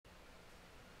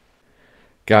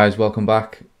Guys, welcome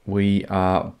back. We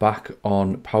are back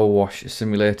on Powerwash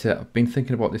Simulator. I've been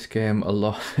thinking about this game a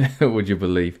lot, would you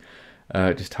believe?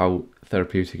 Just how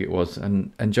therapeutic it was,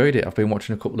 and enjoyed it. I've been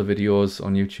watching a couple of videos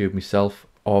on YouTube myself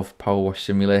of Powerwash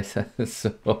Simulator,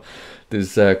 so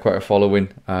there's quite a following.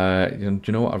 Do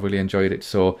you know what? I've really enjoyed it.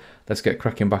 So let's get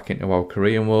cracking back into our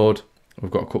career mode. We've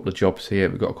got a couple of jobs here.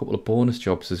 We've got a couple of bonus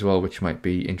jobs as well, which might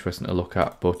be interesting to look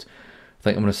at. But I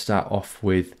think I'm going to start off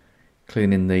with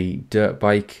cleaning the dirt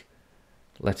bike.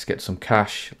 Let's get some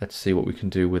cash. Let's see what we can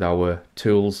do with our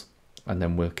tools, and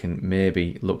then we can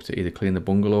maybe look to either clean the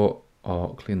bungalow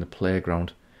or clean the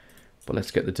playground. But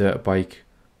let's get the dirt bike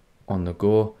on the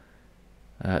go.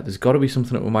 There's got to be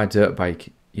something up with my dirt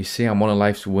bike. You see, I'm one of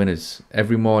life's winners.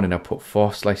 Every morning I put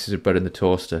 4 slices of bread in the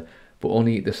toaster, but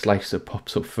only eat the slice that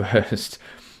pops up first.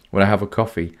 When I have a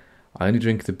coffee, I only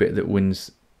drink the bit that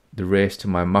wins the race to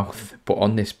my mouth, but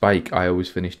on this bike I always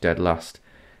finish dead last.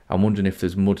 I'm wondering if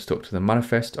there's mud stuck to the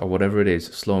manifest or whatever it is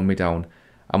slowing me down.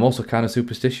 I'm also kind of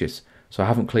superstitious, so I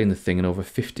haven't cleaned the thing in over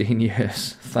 15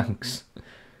 years. Thanks.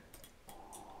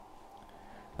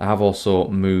 I have also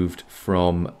moved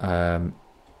from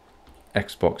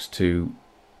Xbox to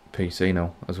PC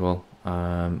now as well.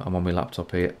 I'm on my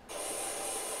laptop here.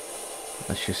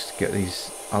 Let's just get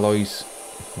these alloys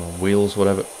or wheels,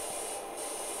 whatever.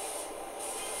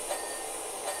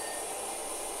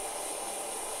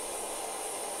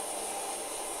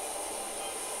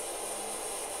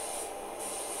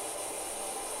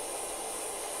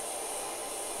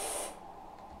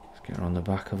 Get her on the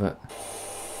back of it.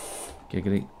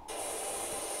 Giggity.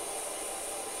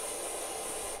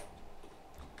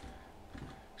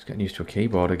 Just getting used to a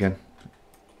keyboard again.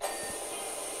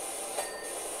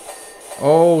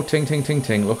 Oh, ting, ting, ting,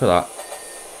 ting. Look at that.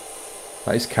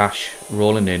 That is cash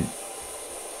rolling in.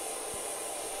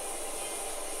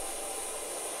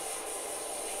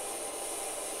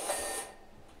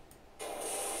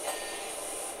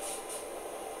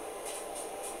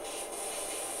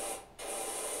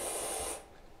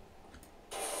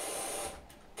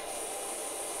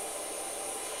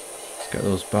 Get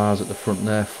those bars at the front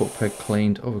there, foot peg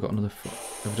cleaned. Oh, we've got another foot.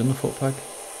 Have we done the foot peg?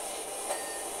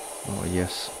 Oh,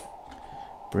 yes.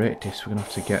 Brake disc, we're going to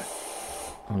have to get...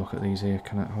 Oh, look at these here.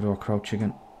 How do I crouch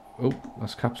again? Oh,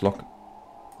 that's caps lock.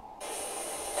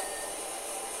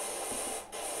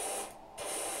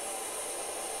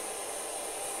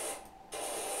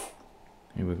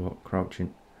 Here we go,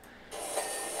 crouching.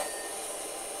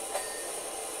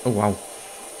 Oh, wow.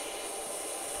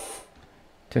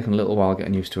 Taking a little while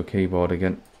getting used to a keyboard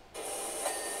again.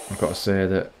 I've got to say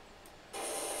that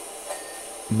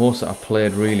most that I've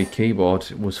played really keyboard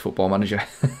was Football Manager.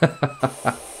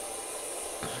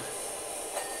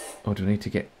 Oh, do I need to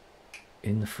get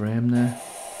in the frame there?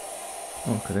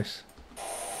 Oh, look at this.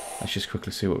 Let's just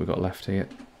quickly see what we've got left here.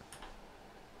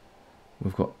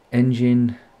 We've got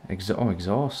engine,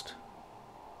 exhaust.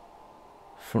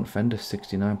 Front fender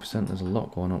 69%. There's a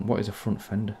lot going on. What is a front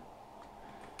fender?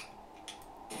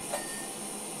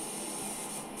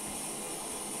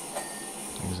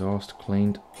 Exhaust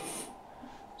cleaned.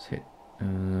 Let's hit,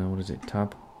 what is it,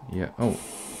 tab? Yeah, oh,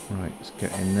 alright, let's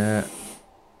get in there.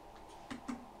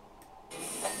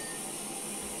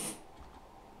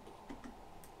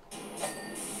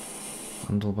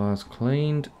 Handlebars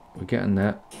cleaned, we're getting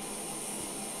there.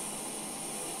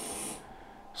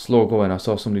 Slow going, I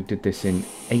saw somebody did this in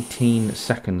 18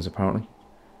 seconds apparently,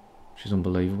 which is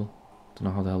unbelievable. Don't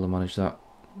know how the hell they managed that.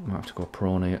 Might have to go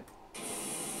prone here.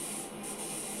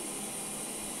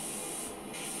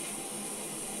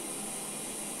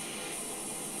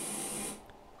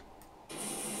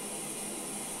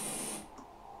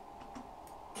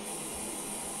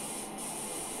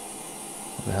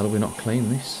 What the hell have we not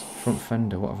cleaned this? Front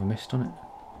fender, what have I missed on it?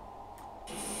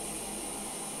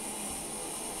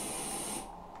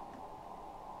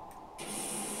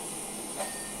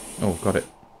 Oh, got it.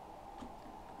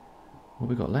 What have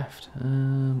we got left?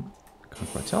 Can't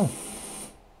quite tell.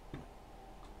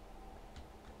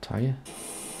 Tyre,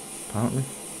 apparently.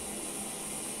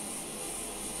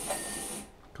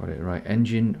 Got it right.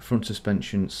 Engine, front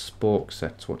suspension, spoke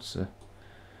sets. What's the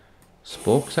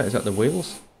spoke set? Is that the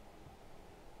wheels?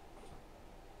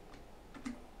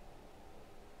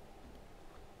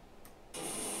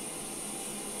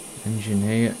 Engine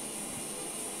here.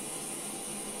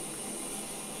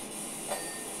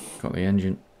 Got the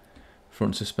engine.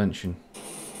 Front suspension.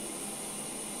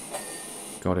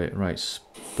 Got it. Right.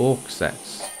 Spoke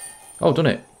sets. Oh, done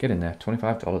it. Get in there.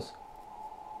 $25.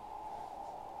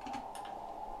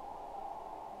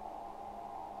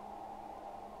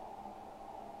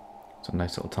 It's a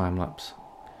nice little time lapse.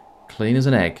 Clean as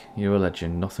an egg. You're a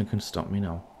legend. Nothing can stop me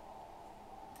now.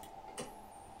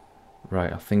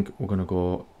 Right, I think we're going to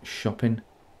go shopping.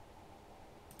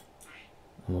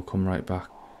 And we'll come right back.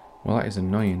 Well, that is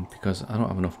annoying because I don't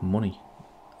have enough money.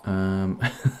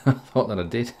 I thought that I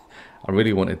did. I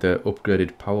really wanted the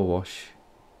upgraded power wash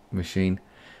machine.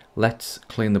 Let's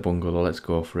clean the bungalow. Let's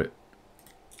go for it.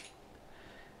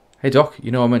 Hey Doc,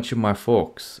 you know I mentioned my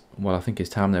forks. Well, I think it's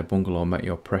time their bungalow met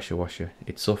your pressure washer.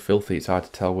 It's so filthy it's hard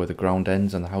to tell where the ground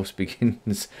ends and the house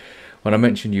begins. When I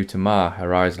mentioned you to Ma,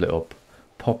 her eyes lit up.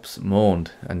 Pops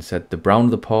moaned and said, the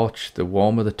browner the porch, the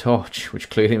warmer the torch,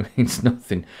 which clearly means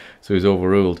nothing, so he's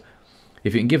overruled.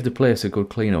 If you can give the place a good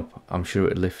clean up, I'm sure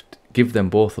it'd lift. Give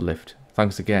them both a lift.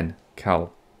 Thanks again,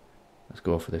 Cal. Let's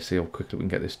go for this, see how quickly we can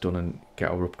get this done and get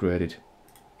her upgraded.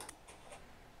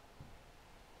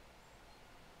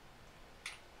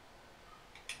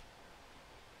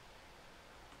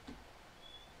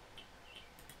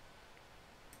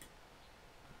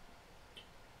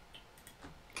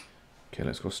 Okay,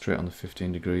 let's go straight on the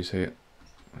 15 degrees here.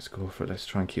 Let's go for it. Let's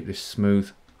try and keep this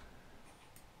smooth.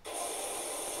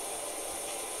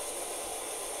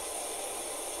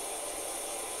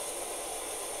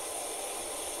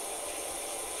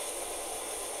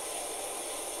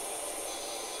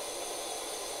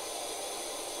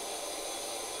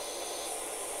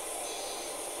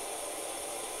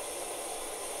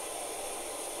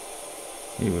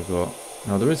 Here we go.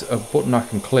 Now there is a button I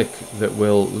can click that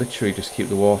will literally just keep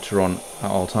the water on at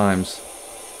all times.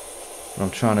 But I'm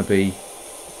trying to be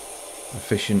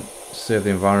efficient, save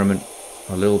the environment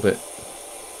a little bit.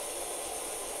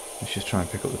 Let's just try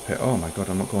and pick up the pace. Oh my god,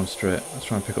 I'm not going straight. Let's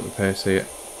try and pick up the pace here.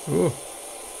 Ooh.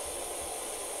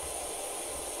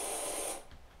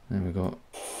 There we go.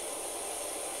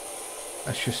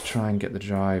 Let's just try and get the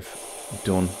drive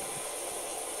done.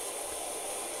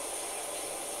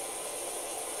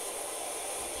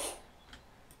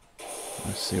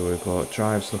 Let's see where we've got.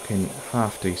 Drive's looking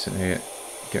half decent here.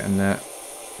 Getting there.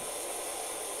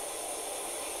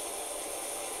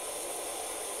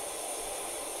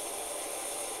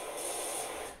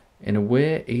 In a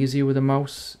way, easier with a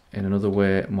mouse. In another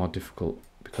way, more difficult.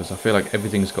 Because I feel like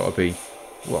everything's got to be...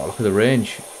 Wow, look at the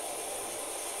range.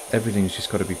 Everything's just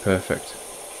got to be perfect.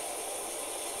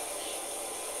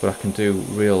 But I can do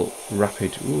real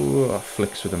rapid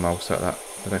flicks with the mouse like that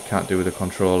I can't do with a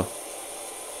controller.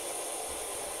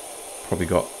 Probably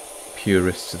got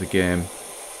purists of the game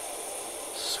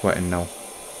sweating now.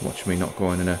 Watch me not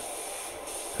going in a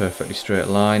perfectly straight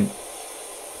line.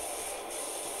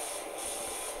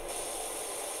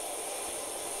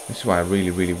 This is why I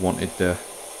really wanted the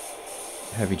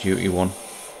heavy duty one.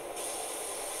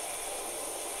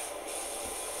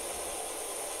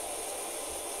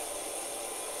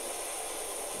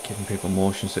 Giving people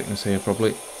motion sickness here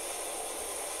probably.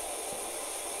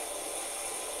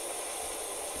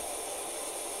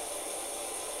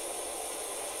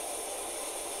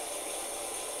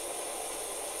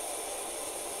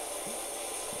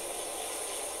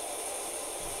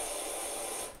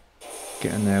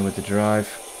 Getting there with the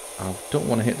drive. I don't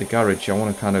want to hit the garage, I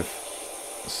want to kind of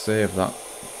save that.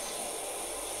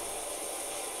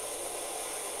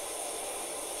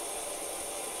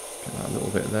 Get that a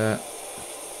little bit there.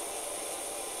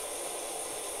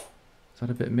 Is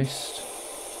that a bit missed?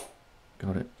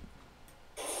 Got it.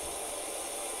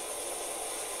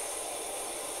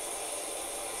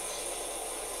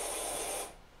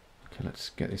 Okay,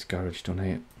 let's get this garage done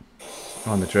here.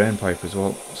 Oh, and the drain pipe as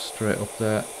well, straight up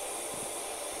there.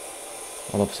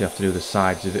 I'll obviously have to do the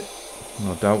sides of it,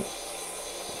 no doubt.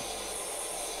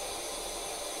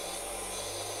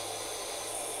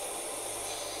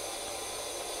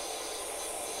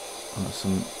 And there's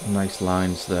some nice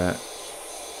lines there.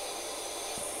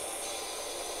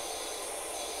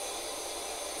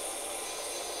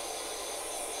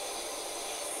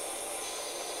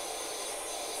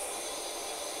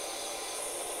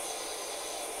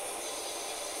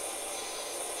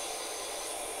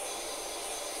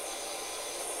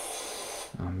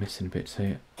 I'm missing bits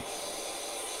here.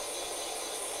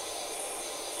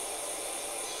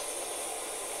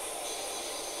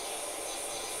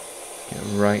 Get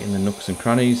right in the nooks and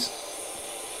crannies.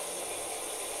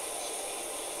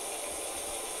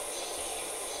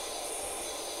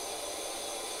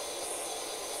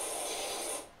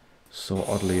 So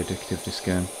oddly addictive, this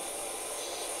game.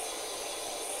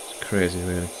 It's crazy,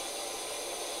 really.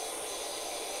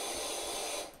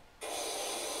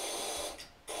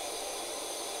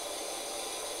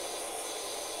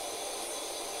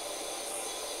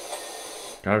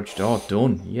 Garage door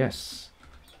done, yes.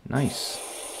 Nice.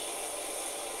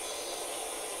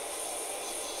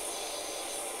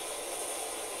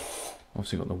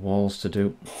 Obviously got the walls to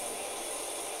do.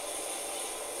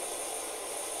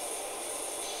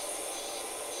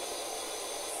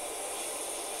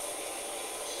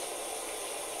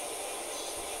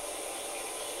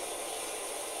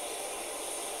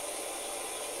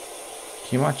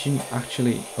 Can you imagine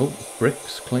actually... Oh,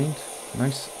 bricks cleaned.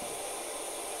 Nice.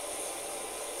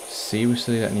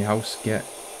 Seriously letting your house get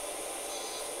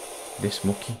this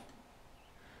mucky.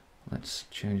 Let's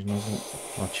change nozzle.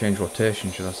 Or change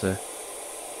rotation, should I say.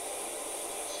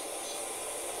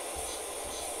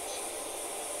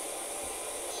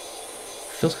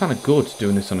 Feels kind of good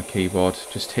doing this on a keyboard.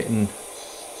 Just hitting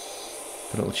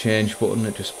the little change button.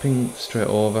 It just pings straight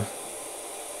over.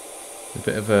 A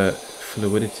bit of a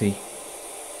fluidity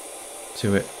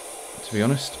to it, to be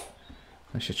honest.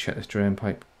 I should check this drain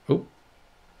pipe. Oh,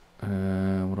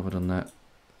 what have I done there?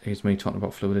 Here's me talking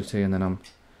about fluidity and then I'm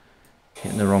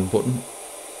hitting the wrong button.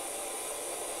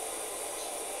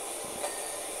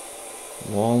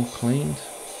 Wall cleaned.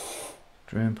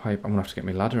 Drain pipe. I'm gonna have to get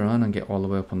my ladder on and get all the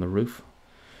way up on the roof.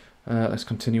 Let's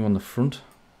continue on the front.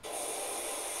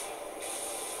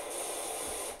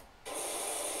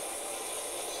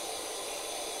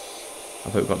 I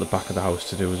bet we've got the back of the house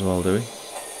to do as well, do we?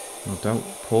 No doubt.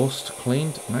 Post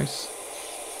cleaned. Nice.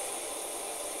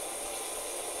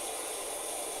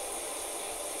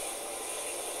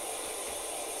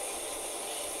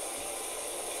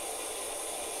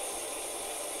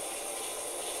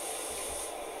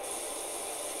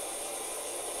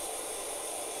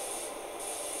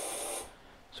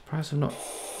 Surprised I've not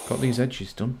got these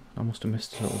edges done. I must have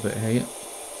missed a little bit here.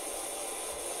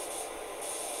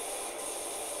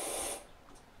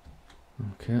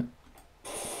 Okay.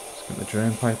 Let's get the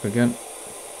drain pipe again.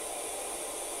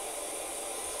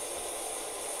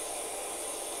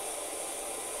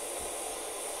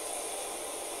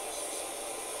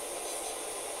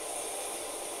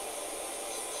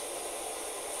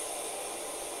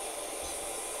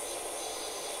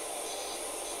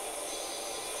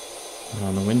 And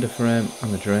on the window frame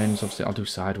and the drains, obviously I'll do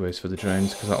sideways for the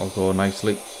drains because that'll go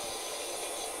nicely.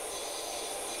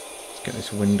 Let's get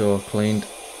this window cleaned.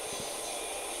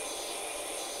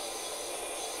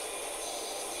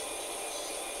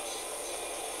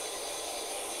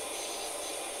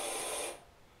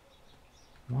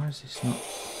 Why is this not...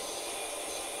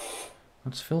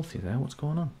 That's filthy there, what's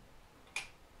going on?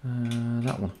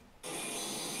 That one.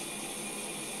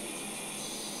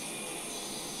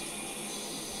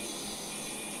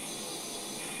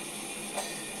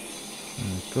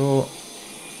 There we go.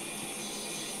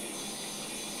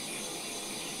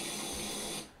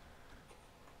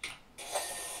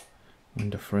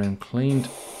 Window frame cleaned.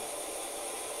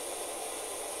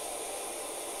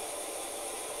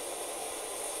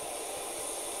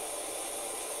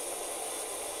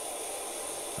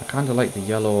 I kind of like the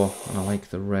yellow and I like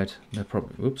the red. They're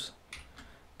probably, oops,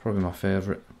 probably my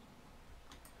favourite.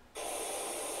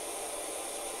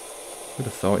 Would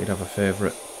have thought you'd have a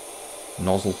favourite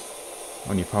nozzle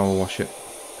when you power wash it.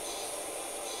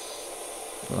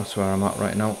 But that's where I'm at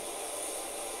right now.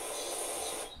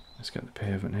 Let's get the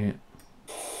pavement here.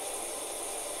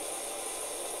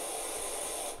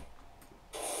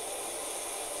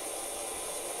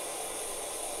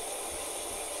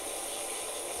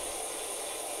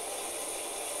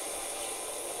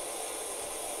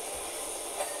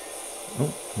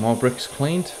 Oh, more bricks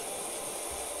cleaned.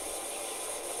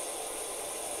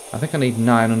 I think I need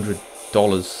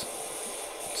 $900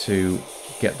 to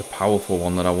get the powerful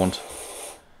one that I want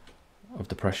of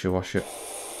the pressure washer.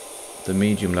 The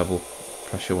medium level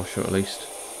pressure washer at least.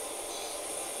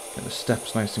 Get the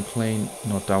steps nice and clean.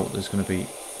 No doubt there's going to be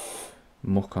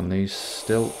muck on these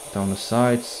still down the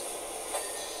sides.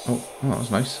 Oh, that was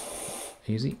nice.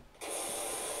 Easy.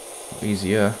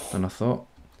 Easier than I thought.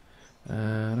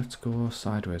 Let's go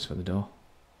sideways for the door.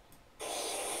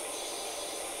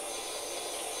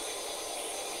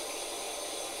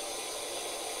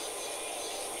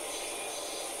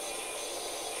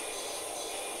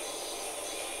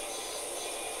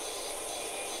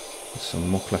 There's some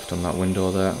muck left on that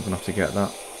window there. I'm going to have to get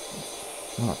that.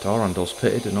 Oh, that door handle's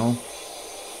pitted and all.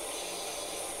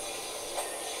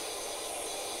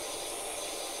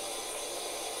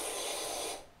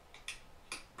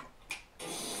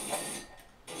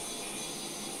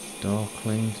 Door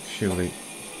cleaned, surely.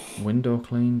 Window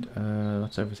cleaned,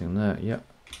 that's everything there, yep.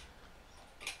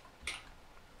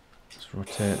 Let's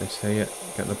rotate this here,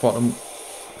 get the bottom.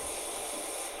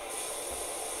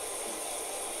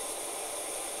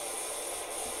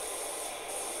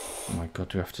 Oh my god,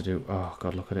 do we have to do, oh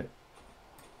god, look at it.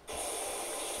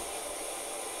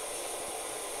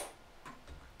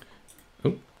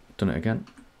 Oh, done it again.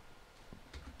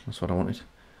 That's what I wanted.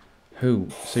 Who,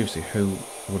 seriously, who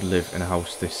would live in a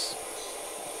house this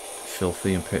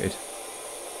filthy and pitted?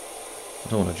 I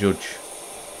don't want to judge,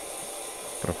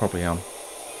 but I probably am.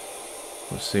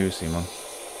 But seriously, man.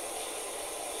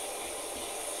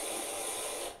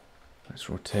 Let's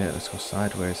rotate, let's go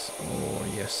sideways. Oh,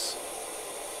 yes.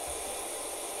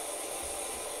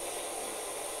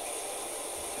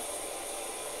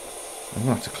 I'm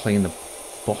going to have to clean the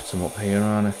bottom up here,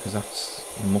 aren't I? Because that's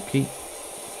mucky.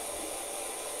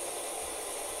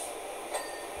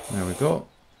 There we go.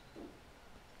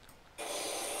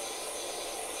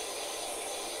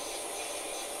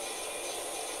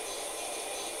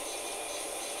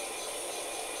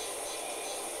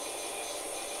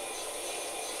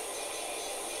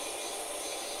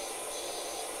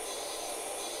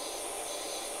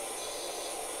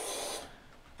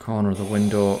 Corner of the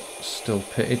window still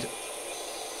pitted.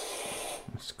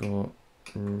 Let's go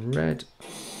red.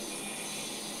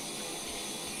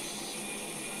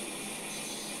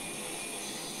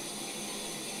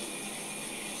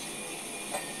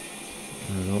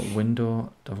 There we go.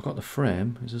 Window. Have I got the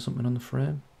frame? Is there something on the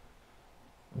frame?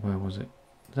 Where was it?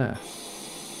 There.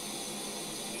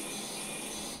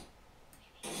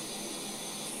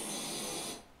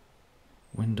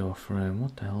 Window frame.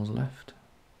 What the hell's left?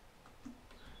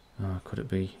 Oh, could it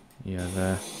be? Yeah,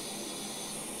 there.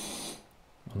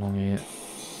 Along here.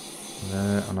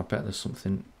 There. And I bet there's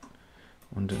something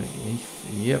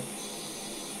underneath. Yep.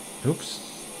 Oops.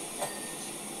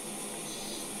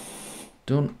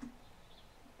 Done.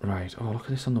 Right. Oh, look at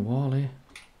this on the wall here.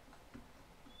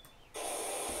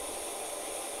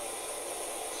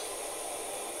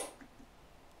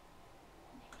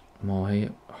 More here.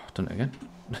 Oh, I've done it again.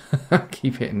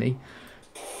 Keep hitting E.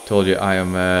 Told you I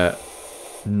am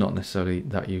not necessarily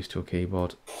that used to a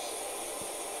keyboard.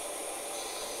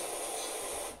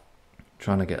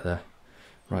 Trying to get there.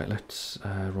 Right, let's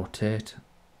rotate.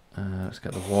 Let's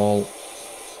get the wall.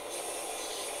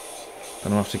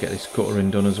 Then I'll have to get this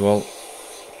guttering done as well.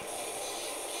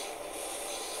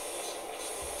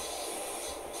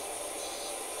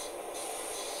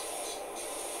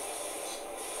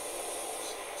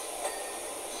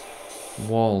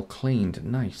 Wall cleaned,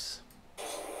 nice.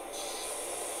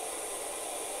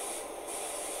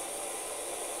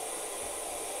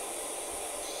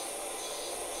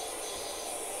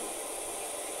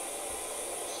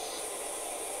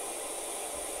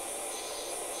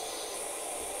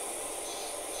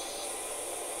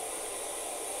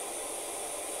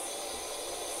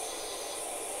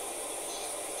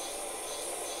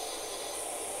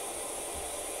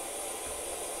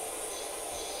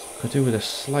 Could do with a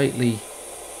slightly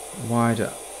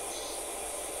wider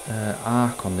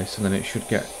arc on this, and then it should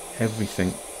get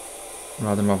everything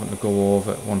rather than having to go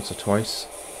over it once or twice.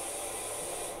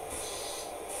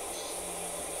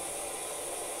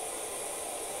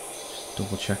 Just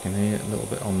double checking here, a little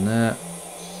bit on there.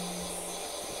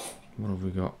 What have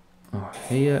we got? Oh,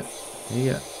 here.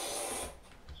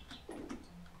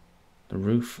 The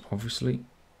roof, obviously.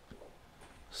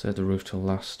 Save the roof till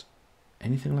last.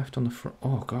 Anything left on the front?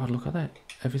 Oh god, look at that.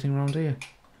 Everything around here.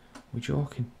 We're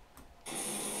joking.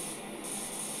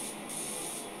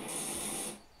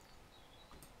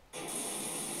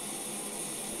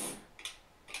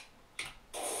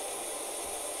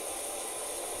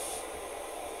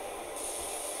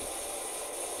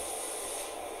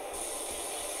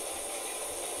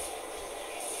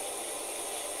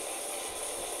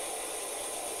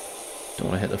 Don't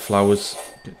want to hit the flowers.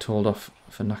 Get told off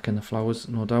for knacking the flowers,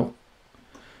 no doubt.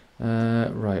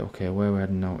 Right, okay, where are we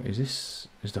heading now? Is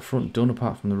the front done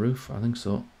apart from the roof? I think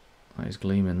so. That is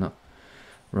gleaming, that.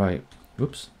 Right,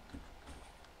 whoops.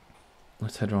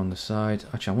 Let's head around the side.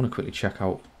 Actually, I want to quickly check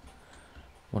out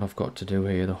what I've got to do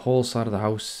here. The whole side of the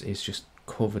house is just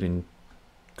covered in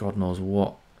God knows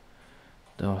what.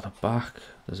 Oh, the back,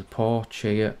 there's a porch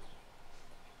here.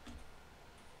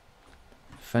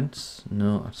 Fence?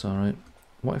 No, that's alright.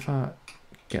 What if I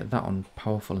get that on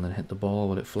powerful and then hit the ball?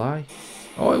 Will it fly?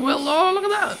 Oh, it will! Oh, look at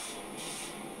that!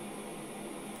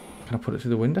 Can I put it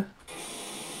through the window?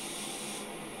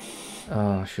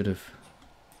 Oh, I should have.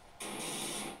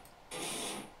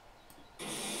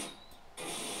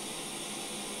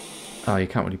 Oh, you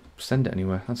can't really send it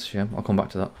anywhere. That's a shame. I'll come back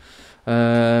to that.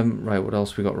 Right, what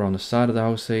else we got around the side of the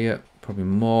house here? Probably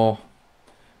more.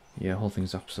 Yeah, the whole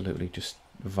thing's absolutely just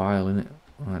vile, isn't it?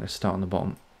 Right, let's start on the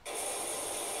bottom.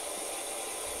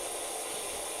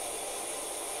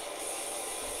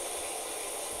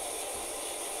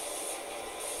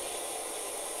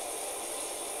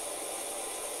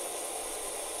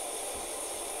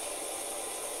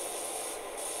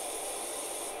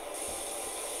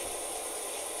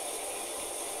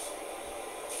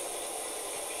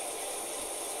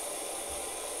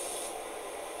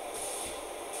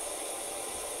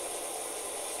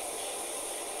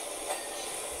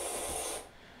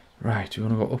 Right, do you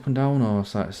want to go up and down or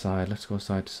side to side? Let's go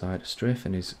side to side.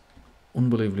 Strafing is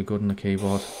unbelievably good on the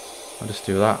keyboard. I'll just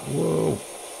do that. Whoa!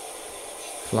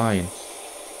 Flying.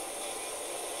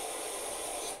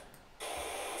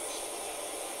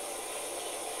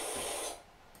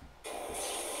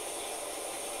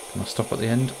 Can I stop at the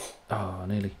end? Oh,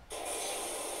 nearly.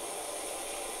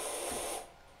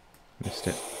 Missed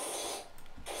it.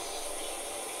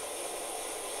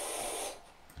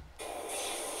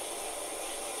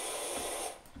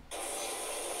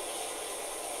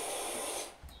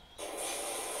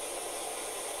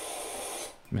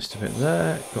 Missed a bit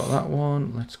there. Got that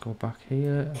one. Let's go back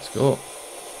here. Let's go.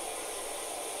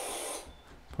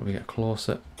 Probably get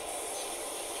closer.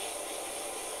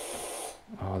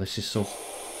 Oh, this is so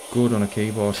good on a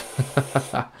keyboard.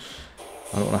 I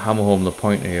don't want to hammer home the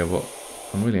point here, but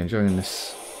I'm really enjoying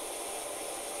this.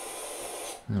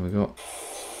 There we go.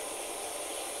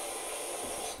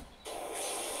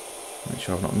 Make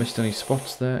sure I've not missed any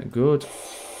spots there. Good.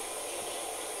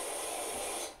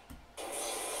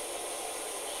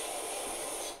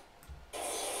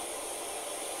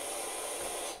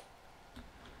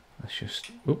 Let's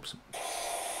just, oops,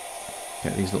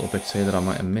 get these little bits here that I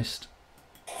might have missed.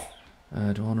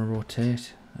 Do I want to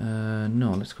rotate?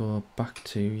 No, let's go back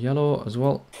to yellow as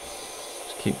well.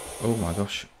 Just keep, oh my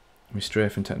gosh, my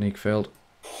strafing technique failed.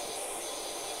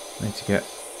 Need to get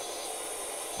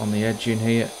on the edge in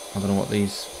here. I don't know what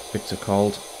these bits are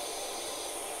called.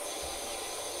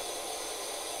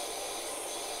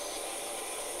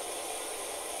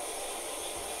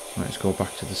 Right, let's go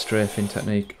back to the strafing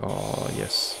technique. Oh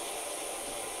yes.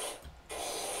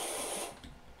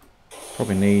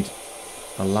 Probably need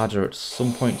a ladder at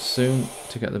some point soon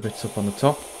to get the bits up on the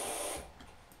top.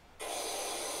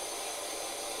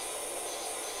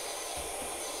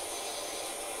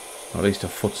 Or at least a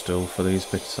footstool for these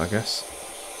bits, I guess.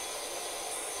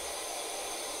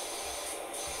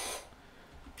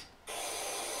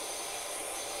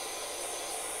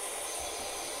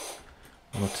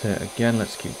 Rotate again,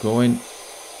 let's keep going.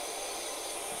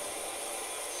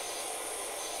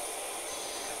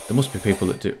 There must be people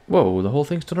that do... Whoa, the whole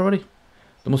thing's done already?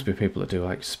 There must be people that do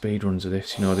like speed runs of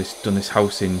this, you know, this done this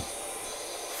house in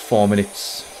 4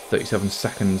 minutes, 37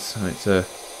 seconds, and it's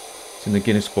in the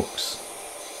Guinness books.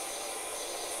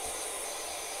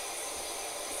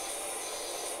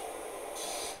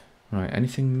 Right,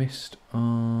 anything missed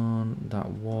on that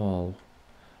wall?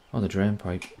 Oh, the drain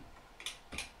pipe.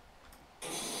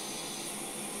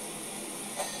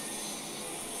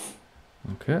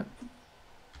 Okay.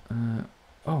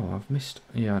 Oh, I've missed...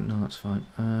 Yeah, no, that's fine.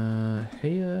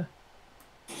 Here...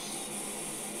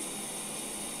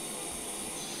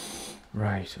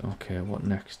 Right, okay, what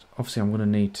next? Obviously, I'm going to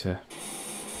need to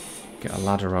get a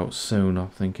ladder out soon, I'm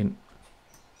thinking.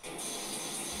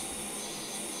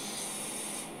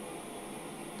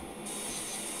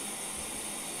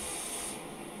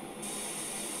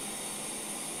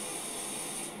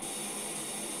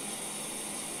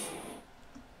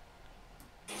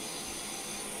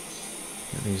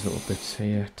 Get these little bits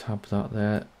here, tab that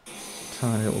there,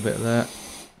 tiny little bit there.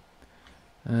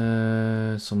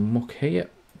 Some muck here.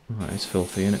 Right, it's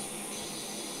filthy, isn't it?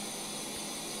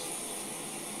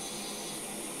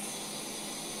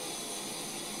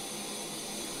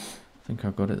 I think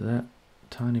I've got it there.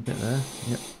 Tiny bit there.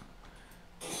 Yep.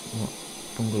 What?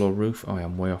 Bungalow roof. Oh,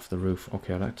 I'm way off the roof.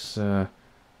 Okay, let's go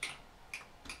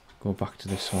back to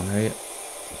this one here.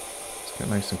 Let's get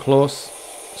nice and close.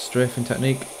 Strafing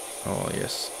technique. Oh,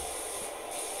 yes.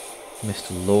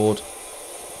 Missed a load.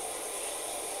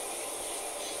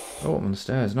 Oh, I'm on the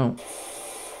stairs. No.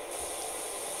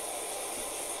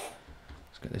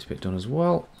 Let's get this bit done as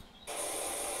well.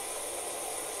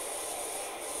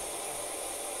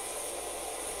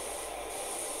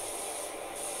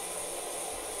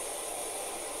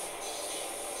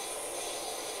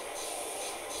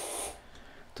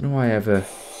 Don't know why I ever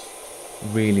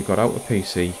really got out of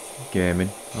PC gaming.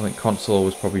 I think console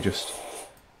was probably just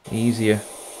easier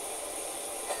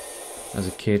as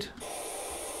a kid,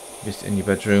 just in your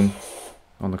bedroom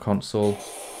on the console.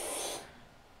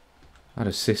 I had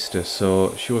a sister,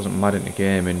 so she wasn't mad into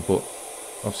gaming, but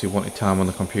obviously wanted time on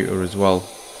the computer as well.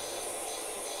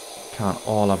 Can't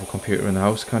all have a computer in the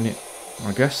house, can you?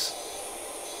 I guess.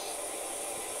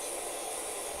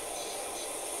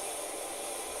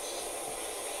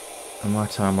 And my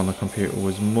time on the computer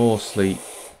was mostly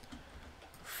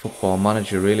Football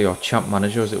Manager, really, or Champ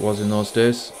Manager as it was in those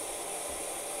days.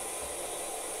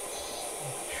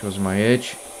 Shows my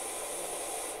age.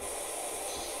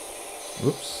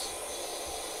 Whoops.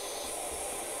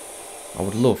 I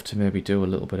would love to maybe do a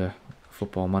little bit of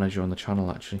Football Manager on the channel,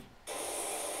 actually.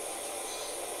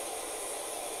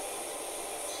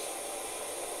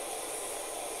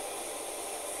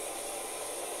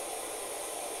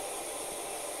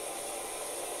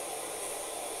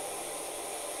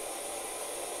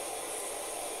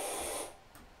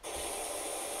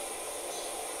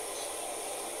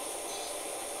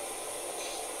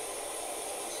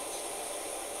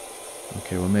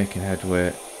 Okay, we're making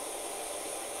headway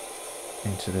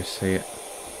into this here.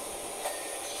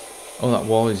 Oh, that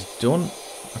wall is done.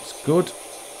 That's good.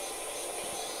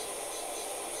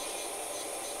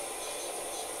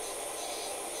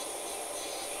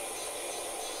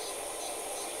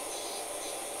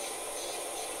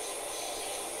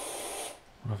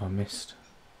 What have I missed?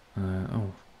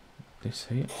 Oh, this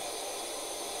here.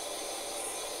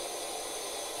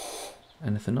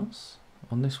 Anything else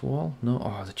on this wall? No.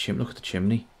 Oh, the chimney. Look at the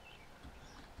chimney.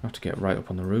 I have to get right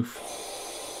up on the roof.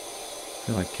 I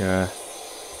feel like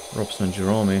Robson and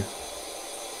Jerome here.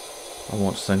 I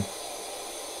won't sing.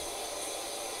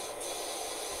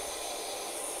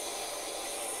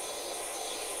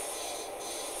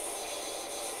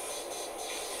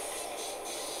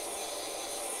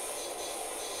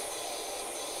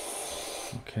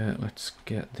 Okay, let's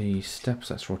get the steps.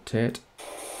 Let's rotate.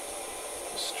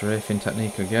 Strafing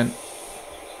technique again.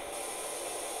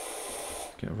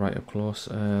 Get right up close.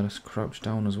 Let's crouch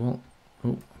down as well.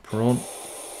 Oh, prone.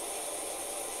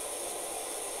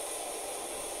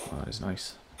 Oh, that is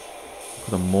nice. Look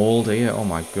at the mould here. Oh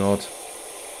my god.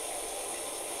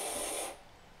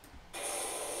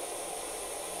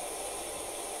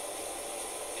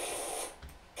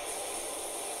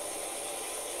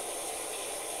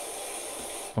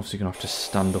 Obviously going to have to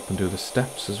stand up and do the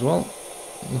steps as well.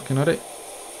 Looking at it.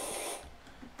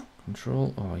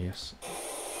 Control. Oh, yes.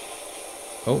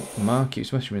 Oh, Mark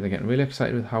keeps messaging me. They're getting really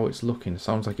excited with how it's looking.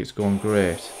 Sounds like it's going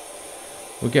great.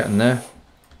 We're getting there.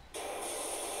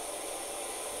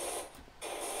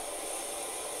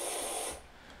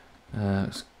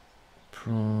 Let's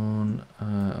prone.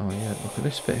 Oh, yeah. Look at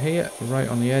this bit here. Right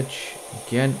on the edge.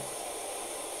 Again.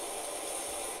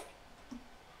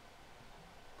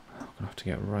 I'm going to have to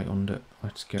get right under.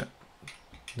 Let's get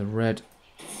the red.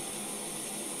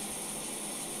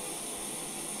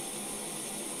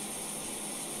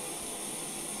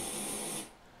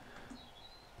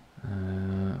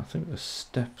 I think the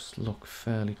steps look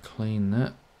fairly clean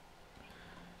there.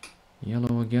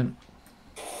 Yellow again.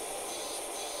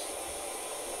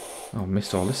 Oh,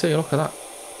 missed all this here, look at that.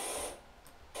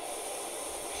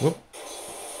 Whoop.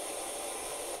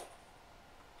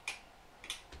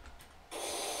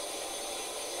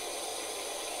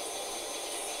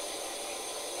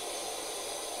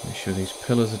 Make sure these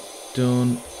pillars are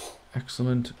done.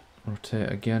 Excellent.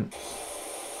 Rotate again.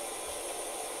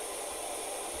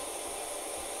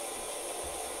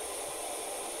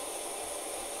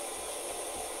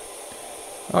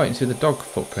 Oh, you can see the dog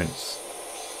footprints.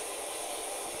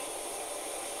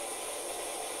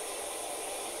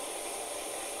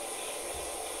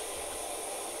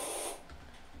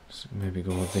 So maybe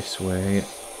go this way.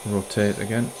 Rotate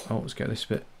again. Oh, let's get this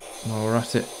bit while we're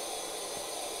at it.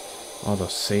 Oh, the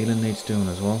ceiling needs doing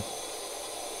as well.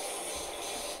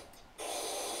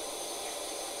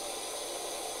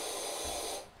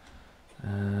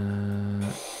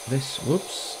 This,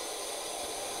 whoops.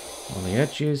 On the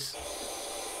edges.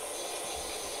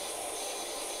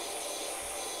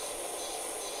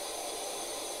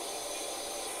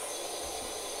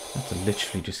 I have to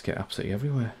literally just get absolutely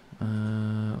everywhere.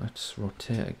 Let's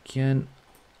rotate again.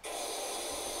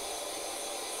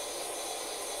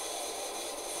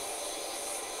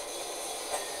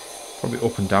 Probably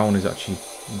up and down is actually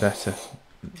better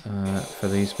for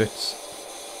these bits.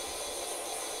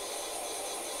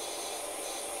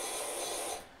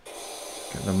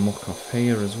 Get the muck off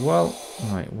here as well.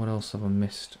 Right, what else have I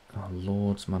missed? Oh,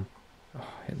 loads, man. Oh,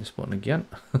 hit this button again.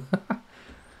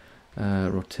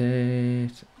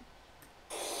 Rotate.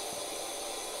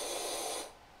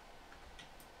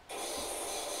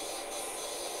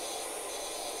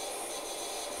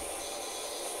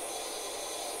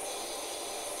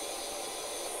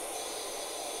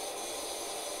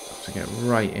 To get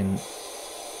right in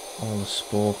all the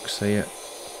spokes here.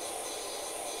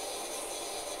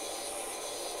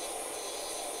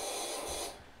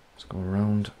 Let's go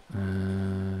around.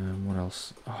 What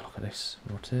else? Oh, look at this.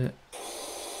 Rotate.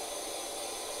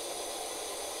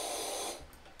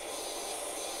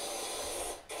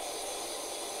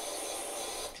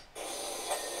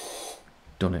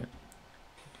 Done it.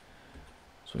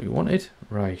 That's what you wanted.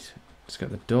 Right. Let's get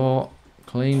the door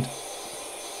cleaned.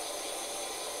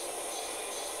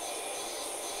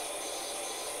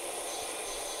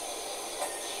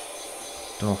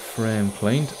 Door frame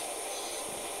cleaned.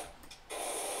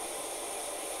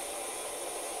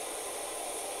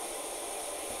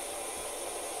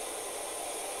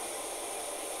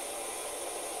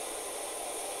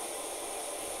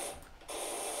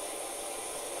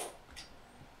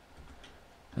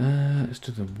 Let's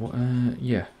do the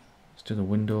yeah. Let's do the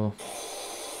window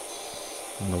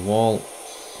and the wall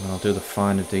And I'll do the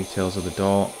finer details of the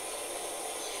door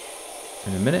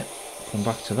in a minute. Come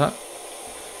back to that.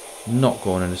 Not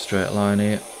going in a straight line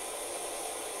here.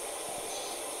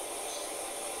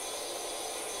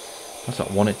 That's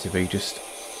what I want it to be, just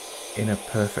in a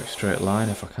perfect straight line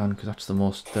if I can, because that's the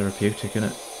most therapeutic,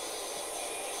 isn't it?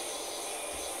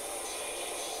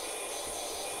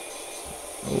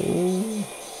 Oh.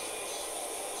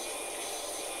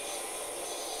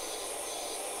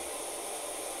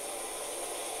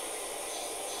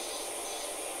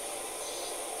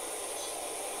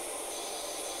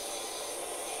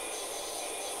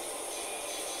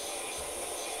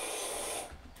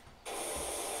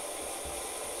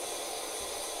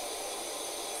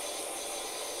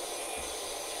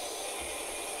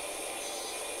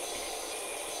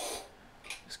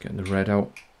 Just getting the red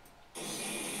out.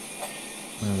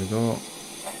 There we go.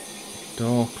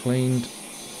 Door cleaned.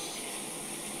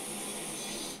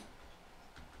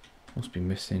 Must be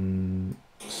missing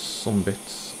some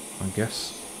bits, I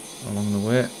guess, along the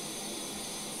way.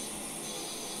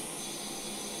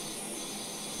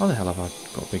 How the hell have I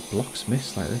got big blocks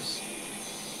missed like this?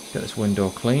 Let's get this window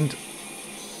cleaned.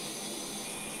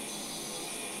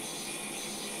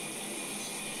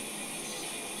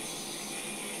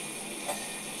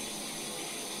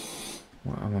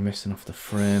 What am I missing off the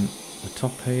frame? The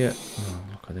top here. Oh,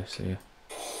 look at this here.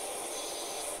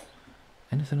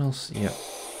 Anything else? Yep.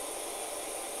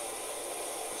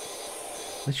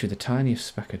 Literally the tiniest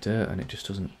speck of dirt and it just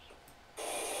doesn't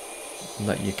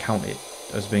let you count it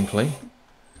as being clean.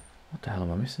 What the hell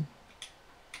am I missing?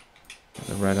 Get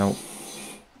the red out.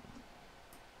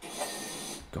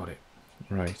 Got it.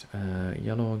 Right,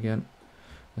 yellow again.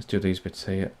 Let's do these bits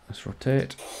here. Let's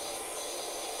rotate.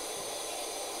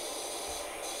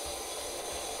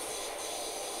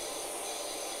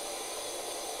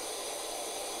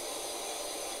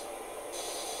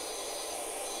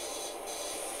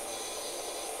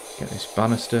 Get this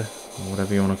banister, or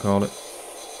whatever you want to call it.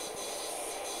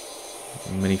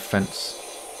 Mini fence.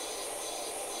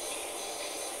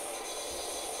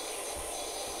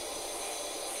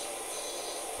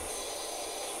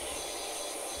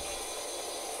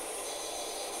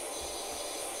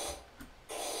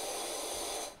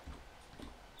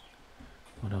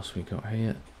 What else we got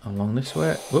here? Along this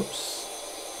way. Whoops.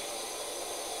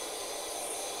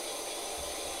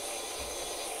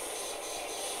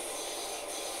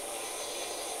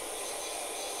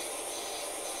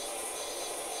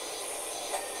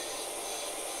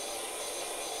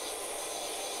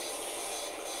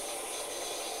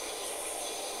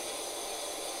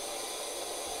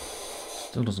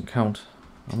 Still doesn't count.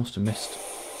 I must have missed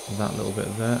that little bit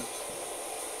there.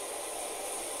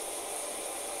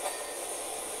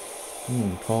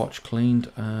 Ooh, porch cleaned.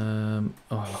 Oh,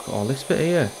 look at all this bit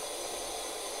here.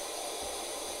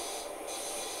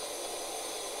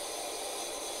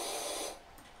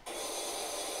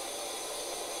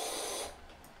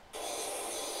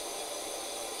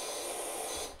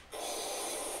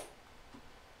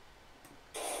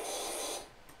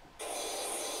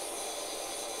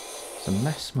 It's a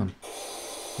mess, man.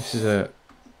 This is a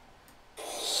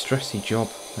stressy job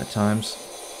at times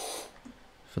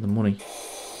for the money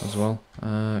as well.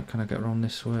 Can I get around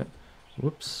this way?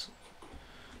 Whoops.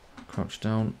 Crouch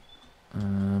down.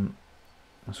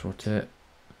 Let's rotate.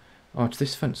 Oh, it's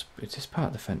this fence. It's this part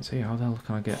of the fence here. How the hell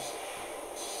can I get?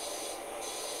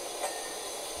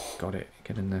 Got it.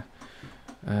 Get in there.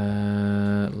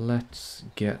 Let's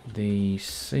get the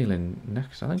ceiling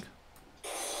next, I think.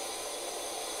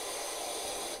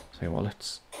 Tell you what,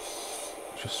 let's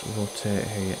just rotate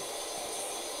here.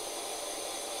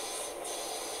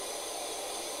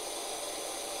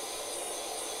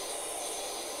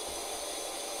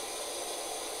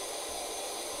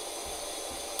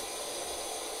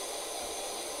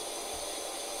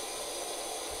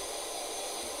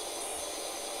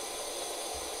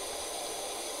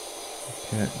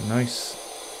 Okay, nice.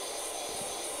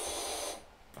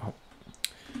 Oh,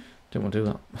 didn't want to do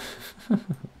that.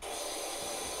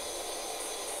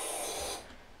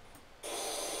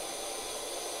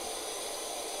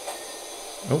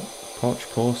 Oh, porch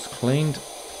post cleaned.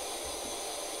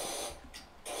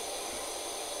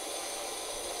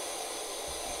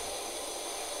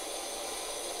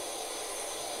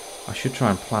 I should try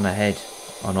and plan ahead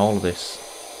on all of this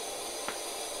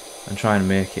and try and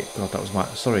make it. God, that was my.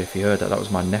 Sorry if you heard that. That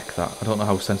was my neck. That I don't know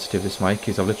how sensitive this mic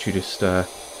is. I've literally just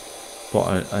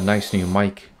bought a nice new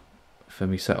mic for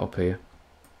me set up here.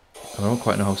 I don't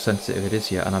quite know how sensitive it is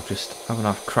yet, and I've just haven't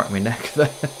half cracked my neck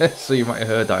there. So you might have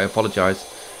heard that. I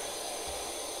apologise.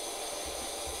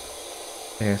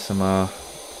 ASMR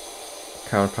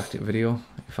chiropractic video,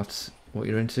 if that's what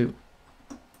you're into.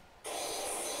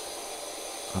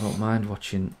 I don't mind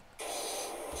watching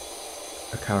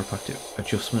a chiropractic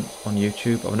adjustment on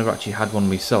YouTube. I've never actually had one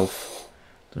myself.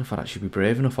 Don't know if I'd actually be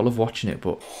brave enough. I love watching it,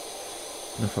 but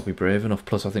I don't know if I'd be brave enough.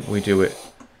 Plus, I think we do it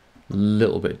a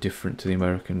little bit different to the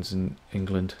Americans in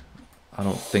England. I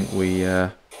don't think we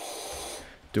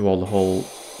do all the whole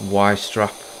Y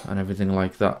strap and everything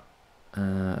like that.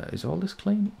 Is all this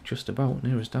clean? Just about,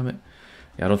 near as damn it.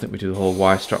 Yeah, I don't think we do the whole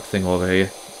Y strap thing over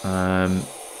here.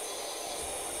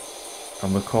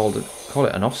 And we call it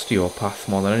an osteopath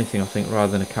more than anything, I think,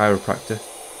 rather than a chiropractor.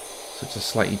 So it's a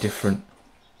slightly different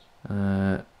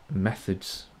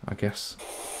methods, I guess.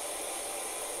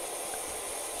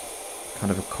 Kind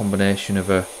of a combination of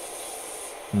a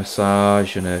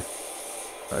massage and a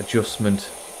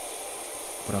adjustment,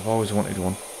 but I've always wanted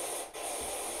one.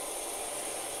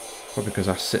 Probably because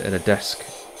I sit at a desk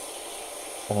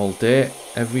all day,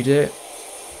 every day,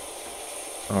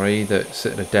 or I either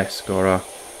sit at a desk or I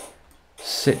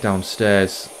sit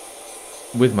downstairs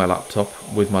with my laptop,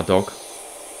 with my dog,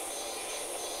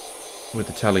 with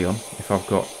the telly on. If I've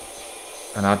got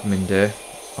an admin day,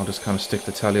 I'll just kind of stick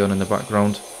the telly on in the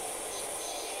background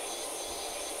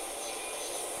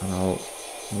and I'll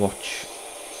watch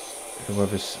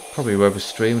whoever's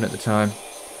streaming at the time.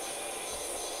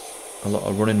 A lot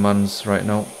of Running Mans right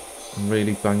now. I'm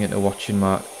really banging to watching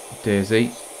my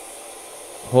DayZ.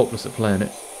 Hopeless at playing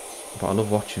it, but I love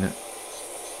watching it.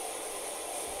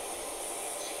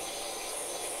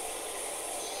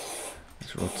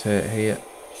 Let's rotate here.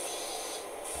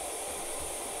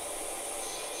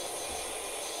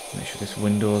 Make sure this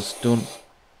window's done.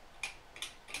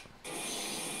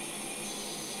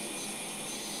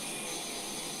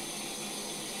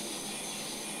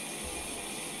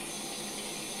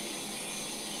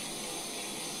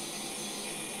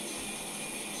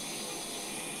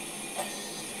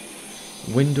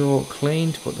 Window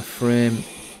cleaned, but the frame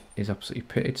is absolutely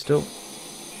pitted still.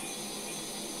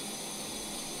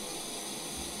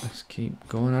 Let's keep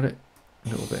going at it. A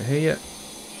little bit here.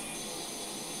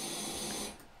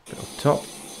 Bit up top.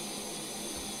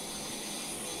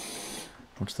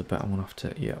 What's the better one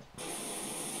after? Yeah.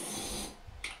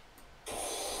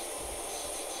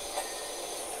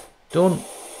 Done.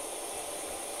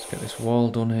 Let's get this wall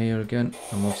done here again.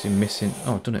 I'm obviously missing.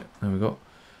 Oh, I've done it. There we go.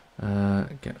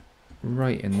 Get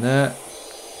right in there.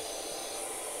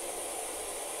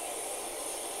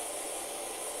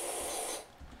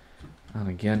 And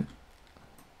again.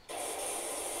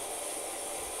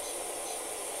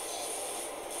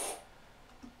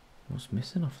 What's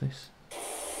missing off this?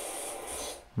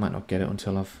 Might not get it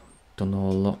until I've done the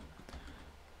whole lot.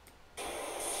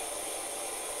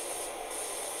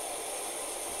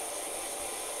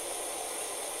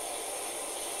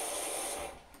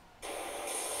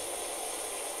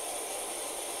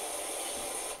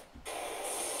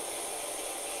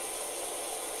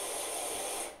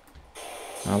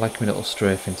 I like my little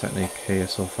strafing technique here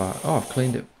so far. Oh, I've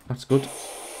cleaned it. That's good.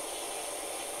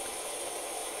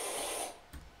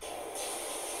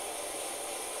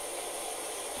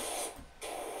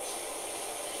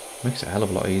 Makes it a hell of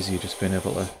a lot easier just being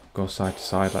able to go side to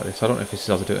side like this. I don't know if this is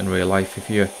how to do it in real life. If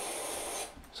you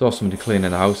saw somebody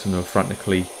cleaning a house and they were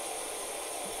frantically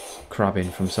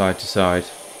crabbing from side to side,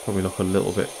 probably look a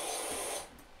little bit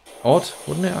odd,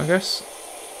 wouldn't it, I guess?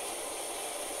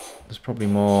 There's probably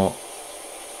more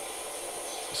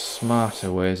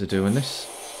smarter ways of doing this.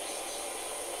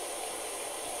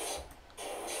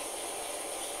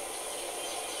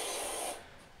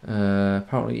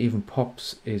 Apparently even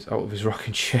Pops is out of his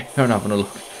rocking chair and having a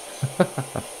look.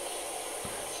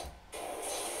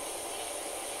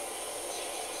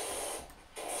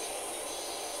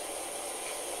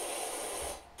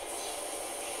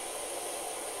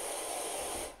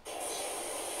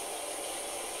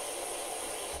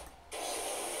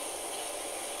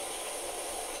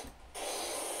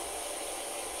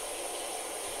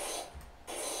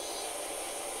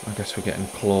 I guess we're getting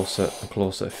closer and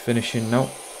closer to finishing now.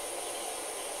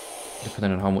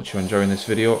 Depending on how much you're enjoying this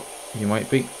video, you might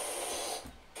be.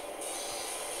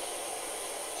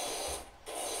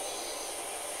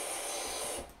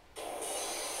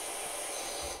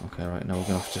 Okay, right, now we're going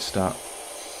to have to start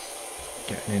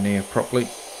getting in here properly.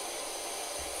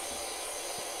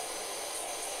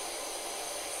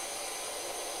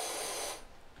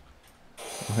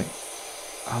 I think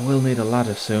I will need a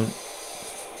ladder soon.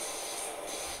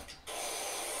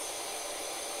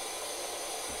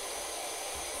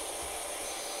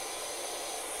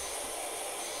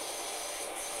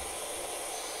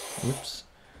 Whoops.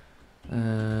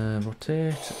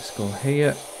 Rotate. Let's go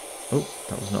here. Oh,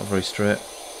 that was not very straight.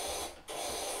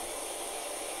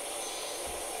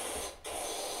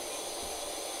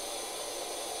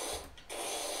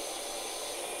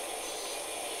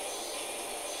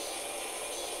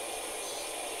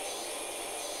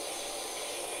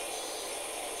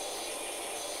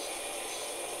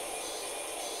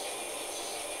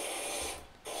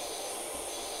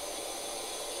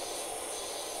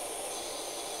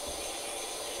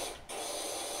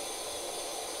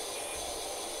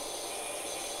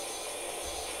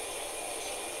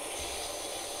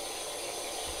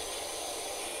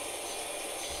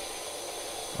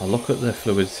 I'll look at the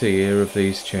fluidity here of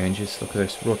these changes. Look at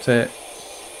this. Rotate.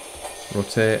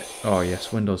 Rotate. Oh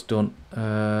yes, window's done.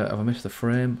 Have I missed the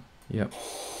frame? Yep.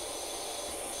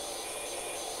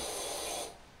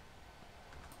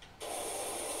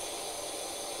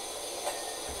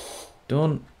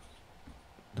 Done.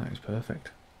 That is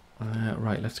perfect.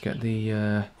 Right, let's get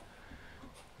the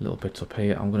little bits up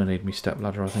here. I'm going to need my step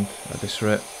ladder, I think, at this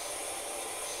rate.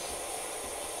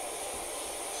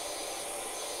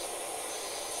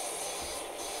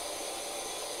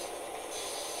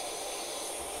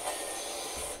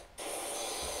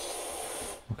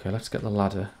 Okay, let's get the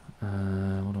ladder.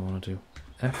 What do I want to do?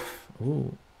 F.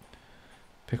 Ooh.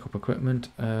 Pick up equipment.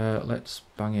 Let's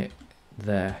bang it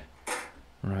there.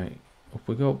 Right, up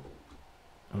we go.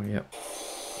 Oh, yep.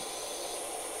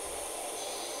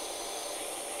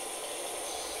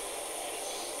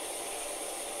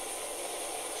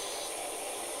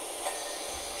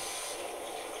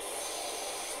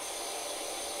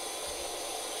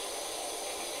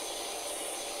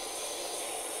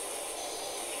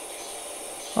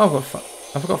 Oh,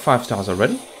 I've got 5 stars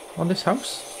already on this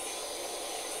house.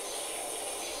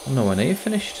 I'm nowhere near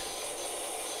finished.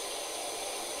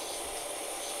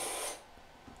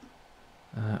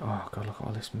 Oh god, look at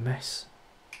all this mess.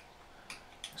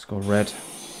 Let's go red.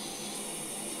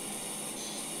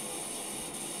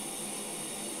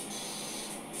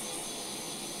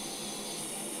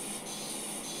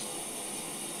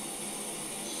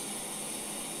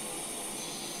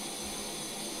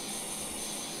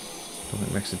 Don't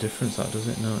think it makes a difference, that, does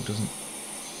it? No, it doesn't.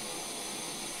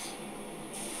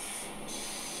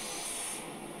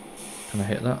 Can I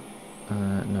hit that?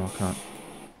 No, I can't.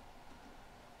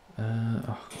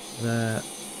 Oh, there's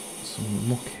some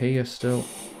muck here still.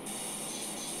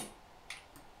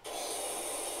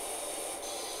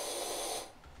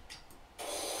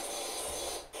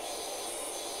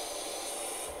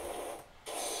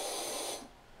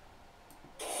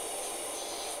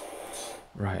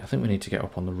 Right, I think we need to get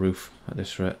up on the roof at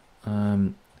this rate.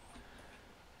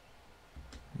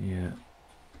 Yeah,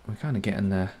 we're kind of getting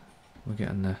there. We're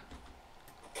getting there.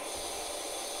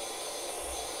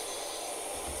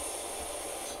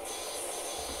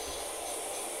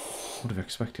 Would have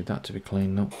expected that to be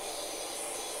clean though.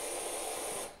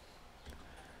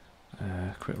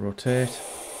 Quick rotate.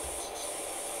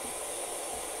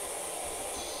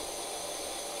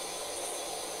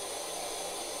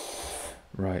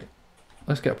 Right,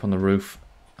 let's get up on the roof.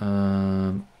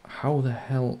 How the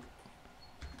hell?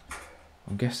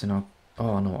 I'm guessing I'll...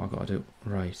 Oh, I know what I've got to do.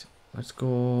 Right, let's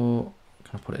go...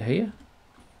 Can I put it here?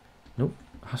 Nope,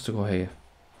 it has to go here.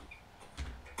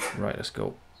 Right, let's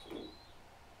go.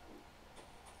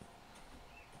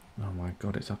 Oh my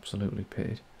god, it's absolutely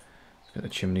pitted. Let's get the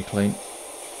chimney clean.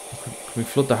 Can we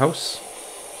flood the house?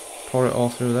 Pour it all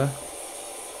through there.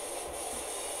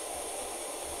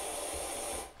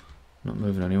 Not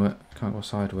moving anywhere. Can't go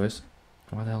sideways.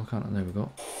 Why the hell can't I? There we go.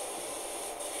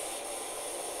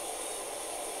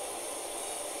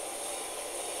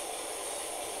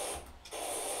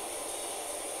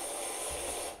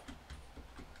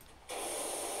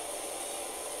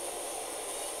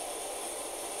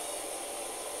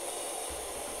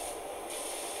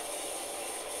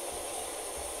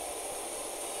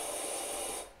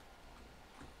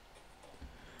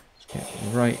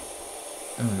 Right.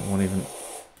 Oh, it won't even...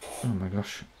 Oh my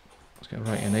gosh. Let's get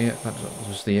right in here. That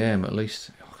was the aim at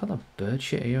least. Look at that bird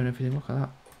shit here and everything. Look at that.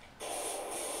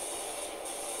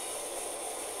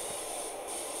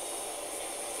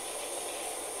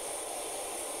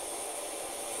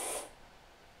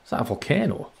 Is that a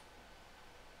volcano?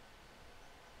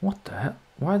 What the hell?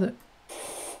 Why the...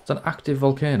 It's an active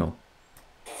volcano.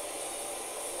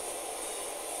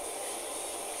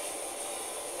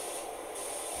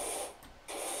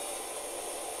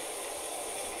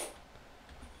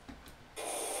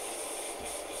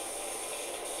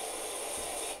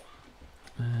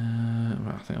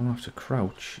 I think I'm going to have to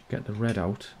crouch, get the red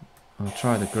out. I'll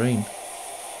try the green.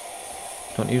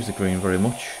 Don't use the green very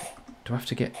much. Do I have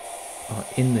to get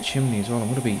in the chimney as well? I'm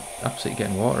going to be absolutely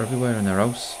getting water everywhere in their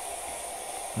house.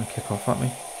 Going to kick off at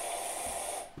me.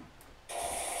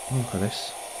 Oh, look at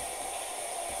this.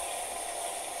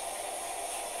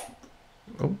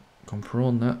 Oh, gone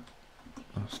prone there.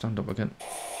 I'll stand up again.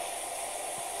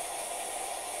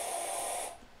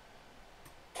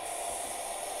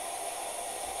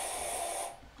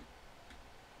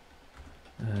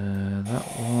 That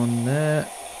one there.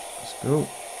 Let's go.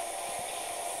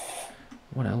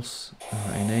 What else?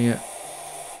 In here.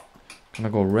 Can I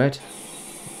go red?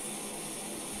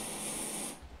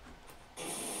 I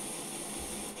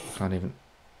can't even.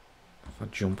 If I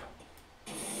jump.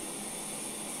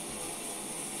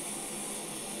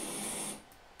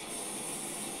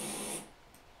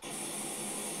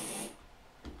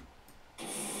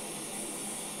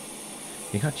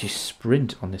 You can actually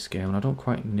sprint on this game, and I don't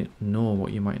quite know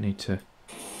what you might need to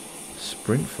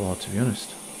sprint for, to be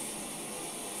honest.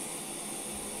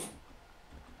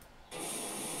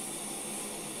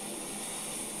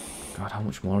 God, how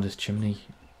much more of this chimney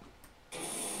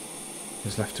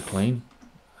is left to clean?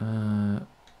 A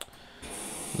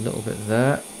little bit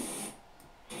there.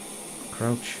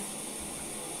 Crouch.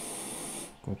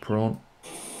 Go prone.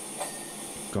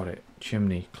 Got it.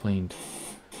 Chimney cleaned.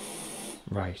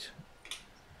 Right.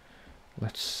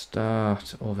 Let's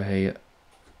start over here.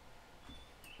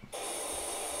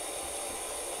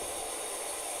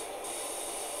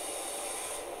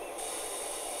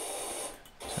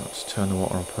 So let's turn the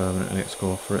water on permanently. Let's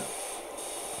go for it.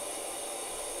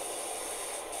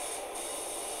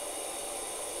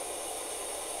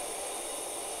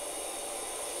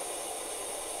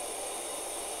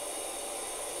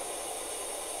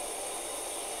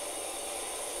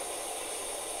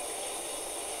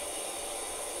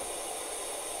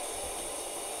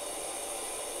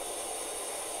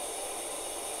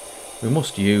 We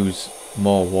must use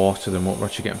more water than what we're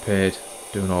actually getting paid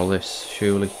doing all this,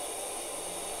 surely.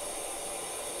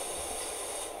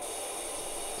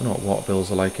 I don't know what water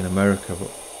bills are like in America,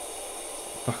 but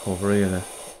back over here they're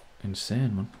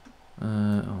insane, man.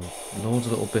 Oh, loads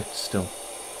of little bits still.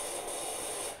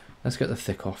 Let's get the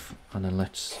thick off and then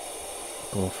let's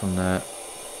go from there.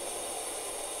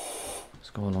 Let's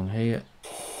go along here.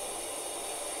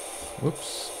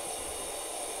 Whoops.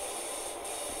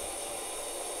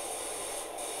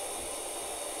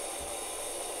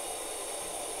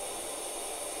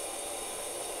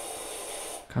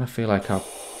 Kind of feel like I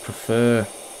prefer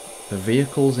the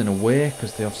vehicles in a way,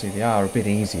 because they are a bit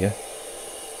easier,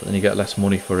 but then you get less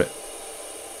money for it,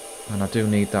 and I do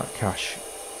need that cash.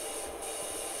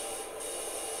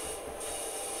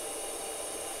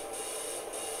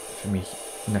 For me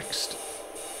next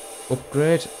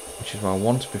upgrade, which is what I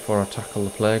want before I tackle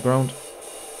the playground.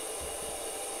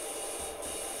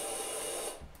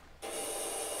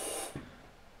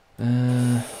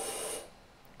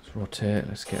 Let's rotate,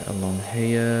 let's get along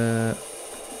here.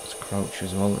 Let's crouch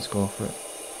as well, let's go for it.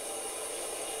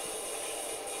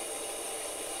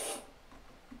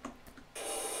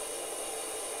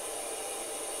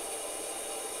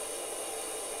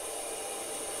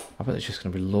 I bet there's just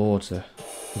going to be loads of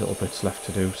little bits left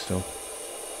to do still.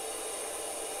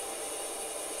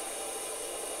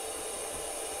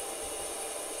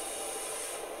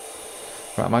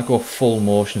 Right, I might go full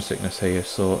motion sickness here,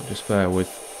 so just bear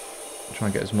with. Try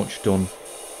and get as much done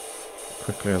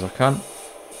quickly as I can.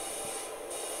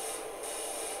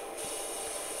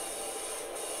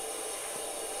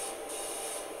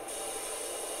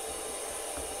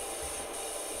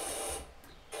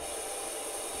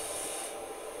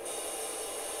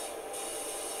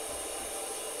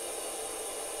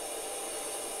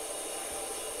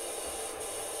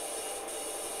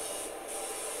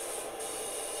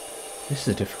 This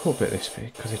is a difficult bit, this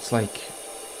bit, because it's like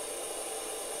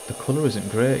the colour isn't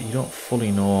great. You don't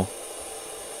fully know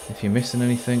if you're missing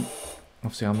anything.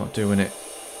 Obviously I'm not doing it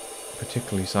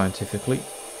particularly scientifically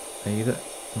either.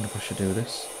 I wonder if I should do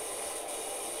this.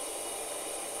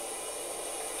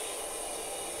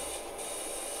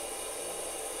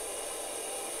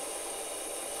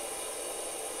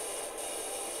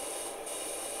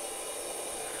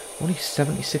 Only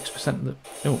 76% of the...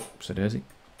 Oh, so daisy.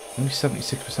 Only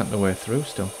 76% of the way through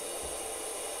still.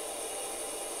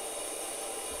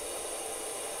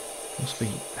 Must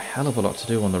be a hell of a lot to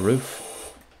do on the roof.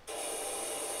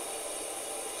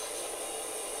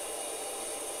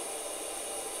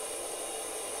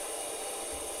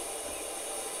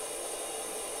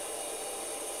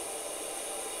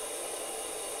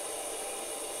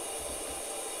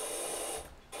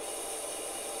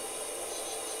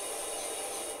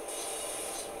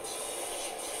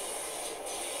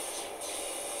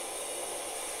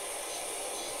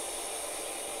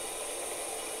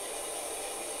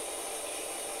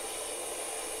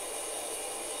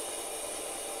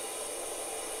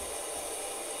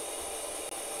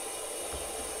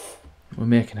 We're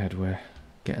making headway.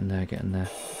 Getting there, getting there.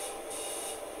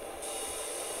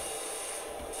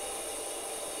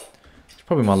 It's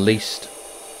probably my least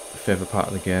favourite part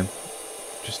of the game.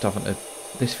 Just having to...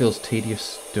 This feels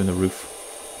tedious, doing the roof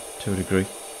to a degree.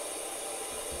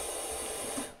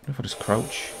 What if I just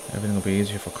crouch? Everything will be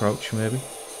easier if I crouch, maybe.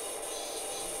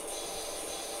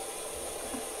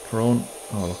 Prone.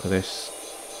 Oh, look at this.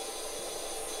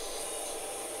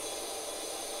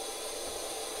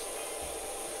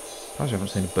 I haven't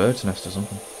seen a bird's nest or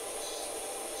something.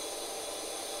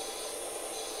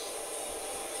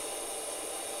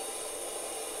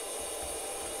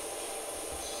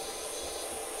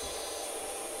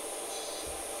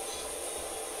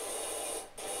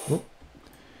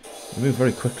 You move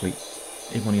very quickly,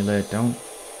 even when you lay it down.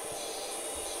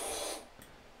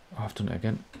 Oh, I've done it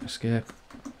again. Escape.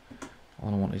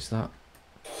 All I want is that.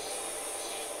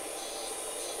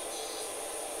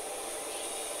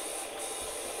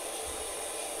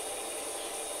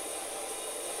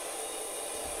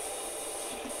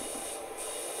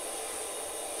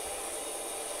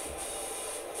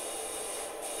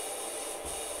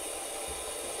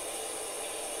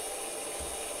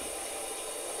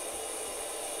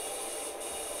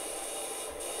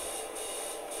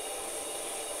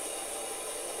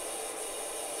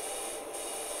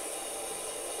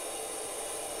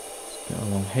 Get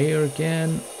along here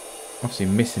again. Obviously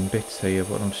missing bits here,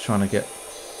 but I'm just trying to get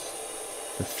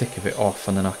the thick of it off,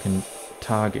 and then I can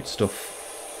target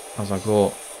stuff as I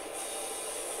go.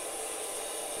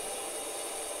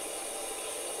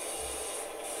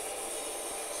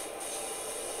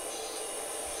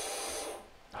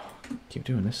 Oh, keep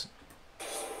doing this.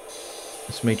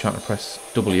 It's me trying to press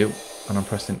W and I'm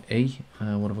pressing E.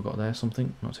 What have I got there?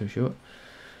 Something? Not too sure.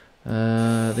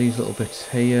 These little bits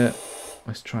here.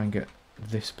 Let's try and get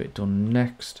this bit done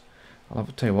next. I'll have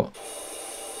to tell you what.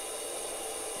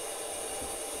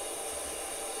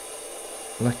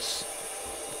 Let's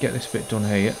get this bit done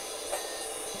here.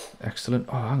 Excellent.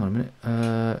 Oh, hang on a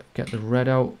minute. Get the red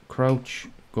out. Crouch.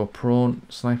 Go prone.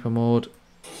 Sniper mode.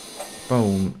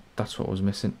 Boom. That's what was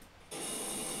missing.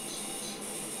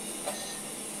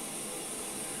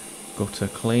 Gutter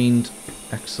cleaned.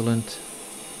 Excellent.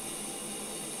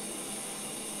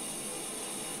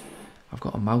 I've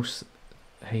got a mouse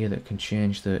here that can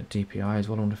change the DPI as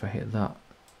well. I wonder if I hit that.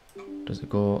 Does it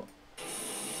go...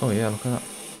 Oh yeah, look at that.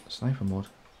 Sniper mode.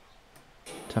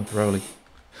 Temporarily.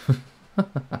 Back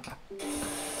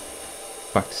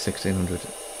to 1600.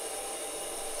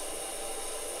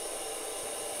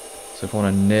 So if I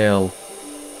want to nail...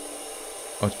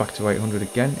 Oh, it's back to 800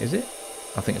 again, is it?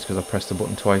 I think it's because I pressed the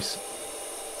button twice.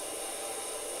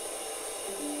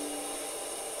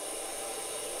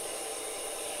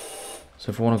 So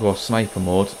if I want to go sniper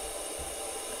mode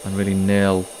and really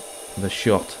nail the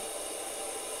shot,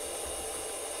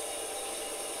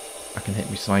 I can hit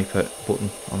my sniper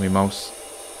button on my mouse.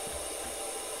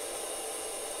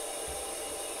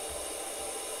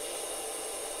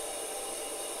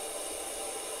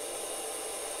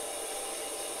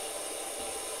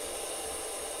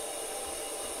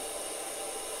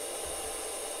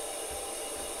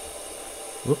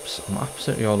 Whoops, I'm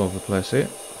absolutely all over the place here.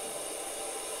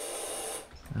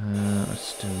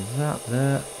 Let's do that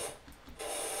there.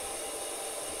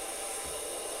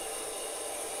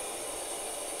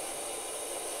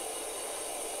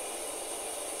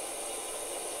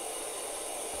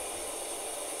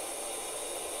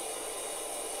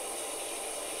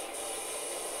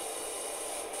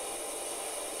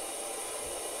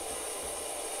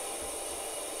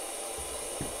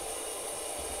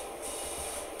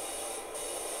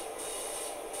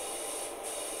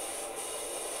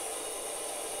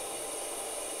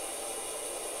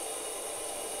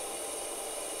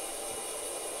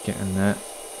 Getting there.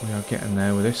 We are getting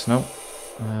there with this now.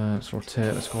 Let's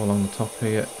rotate. Let's go along the top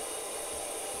here.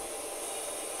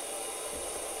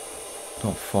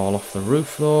 Don't fall off the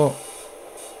roof though.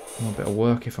 A little bit of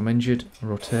work if I'm injured.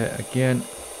 Rotate again.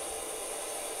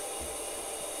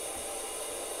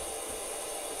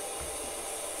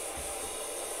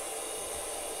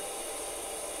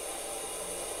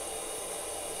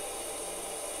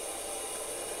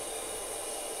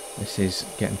 This is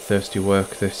getting thirsty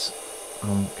work, this.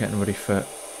 I'm getting ready for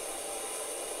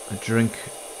a drink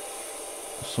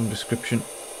of some description.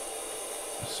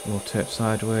 Let's rotate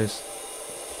sideways.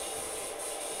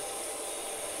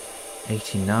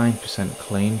 89%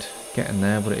 cleaned. Getting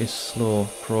there, but it is slow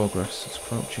progress. Let's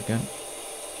crouch again.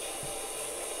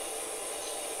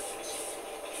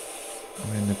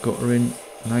 We're in the gutter in.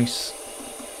 Nice.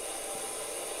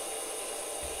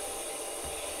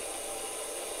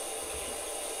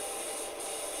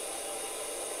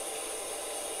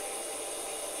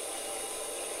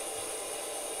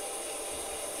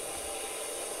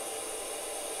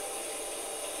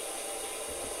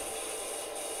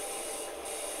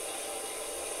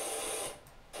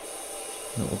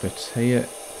 Little bits here.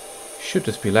 Should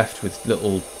just be left with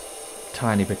little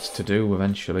tiny bits to do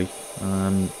eventually. Try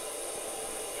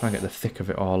and get the thick of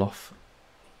it all off,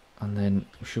 and then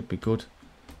we should be good.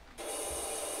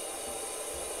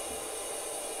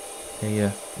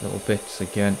 Here, little bits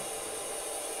again.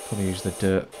 Probably use the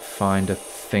dirt finder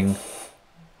thing.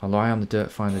 Although I am the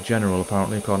dirt finder general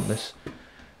apparently, according to this.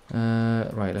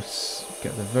 Right, let's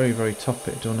get the very, very top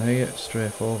bit done here.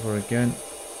 Strafe over again.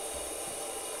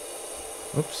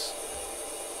 Oops.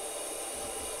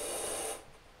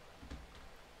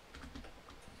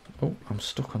 Oh, I'm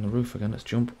stuck on the roof again. Let's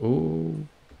jump. Oh.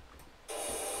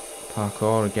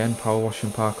 Parkour again. Power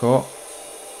washing parkour.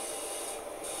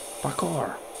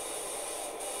 Parkour.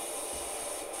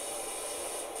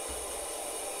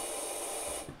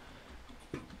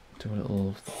 Do a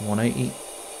little 180.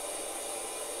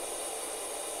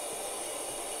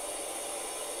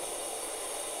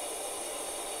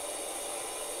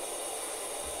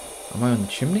 Am I on the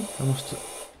chimney?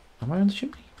 Am I on the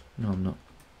chimney? No, I'm not.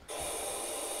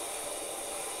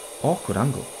 Awkward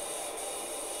angle.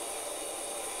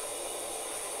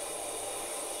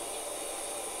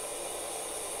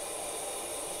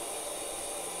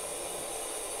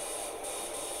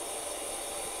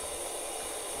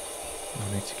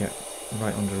 I need to get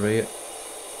right under here.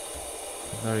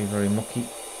 Very, very mucky.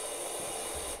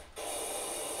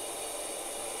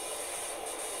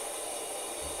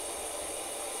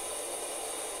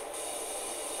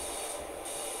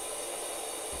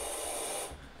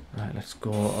 Right, let's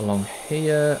go along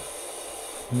here.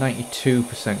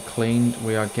 92% cleaned.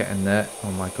 We are getting there.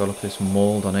 Oh my god, look at this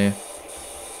mould on here.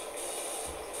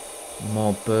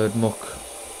 More bird muck.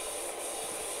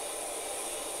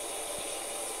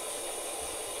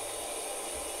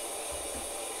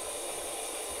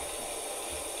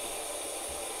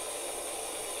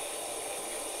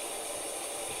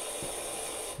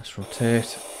 Let's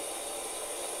rotate.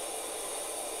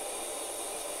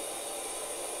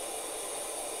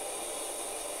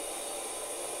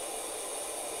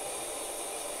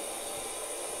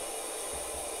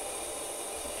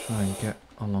 Try and get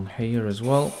along here as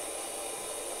well.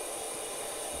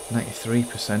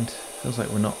 93%. Feels like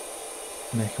we're not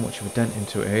making much of a dent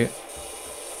into it here.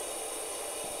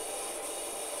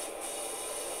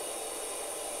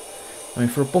 I mean,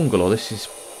 for a bungalow, the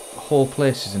whole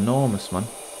place is enormous, man.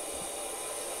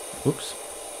 Whoops.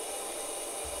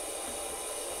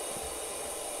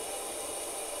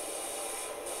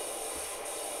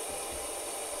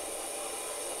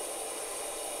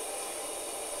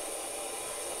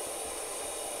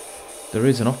 There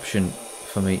is an option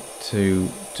for me to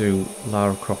do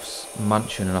Lara Croft's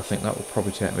mansion, and I think that will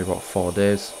probably take me about 4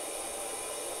 days.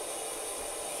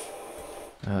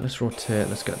 Let's rotate,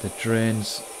 let's get the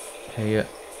drains here.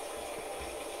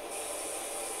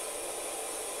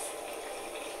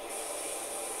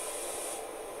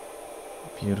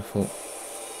 Beautiful.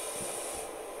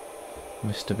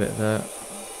 Missed a bit there.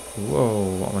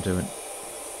 Whoa, what am I doing?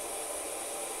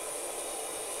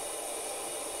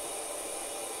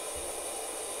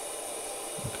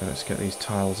 Okay, let's get these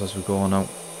tiles as we go on out.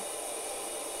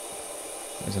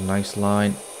 There's a nice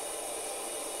line.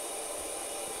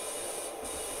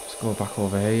 Let's go back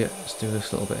over here. Let's do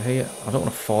this little bit here. I don't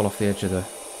want to fall off the edge of the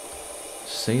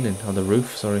ceiling, or the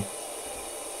roof, sorry.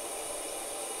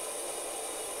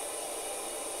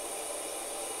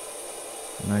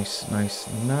 Nice, nice,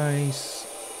 nice.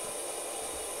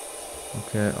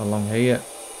 Okay, along here.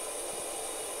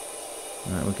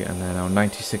 Right, we're getting there now.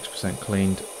 96%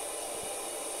 cleaned.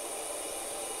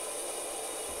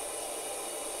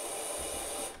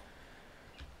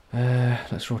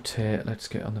 Let's rotate. Let's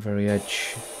get on the very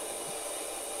edge.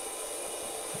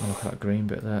 Oh, look at that green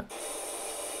bit there.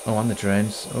 Oh, and the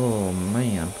drains. Oh,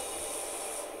 man.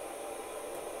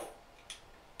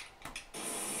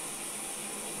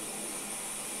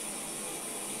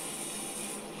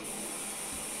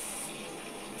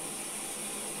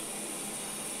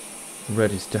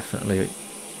 Red is definitely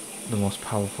the most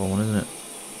powerful one, isn't it?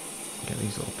 Get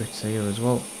these little bits here as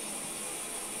well.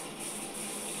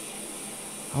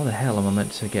 How the hell am I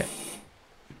meant to get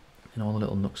in all the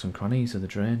little nooks and crannies of the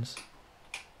drains?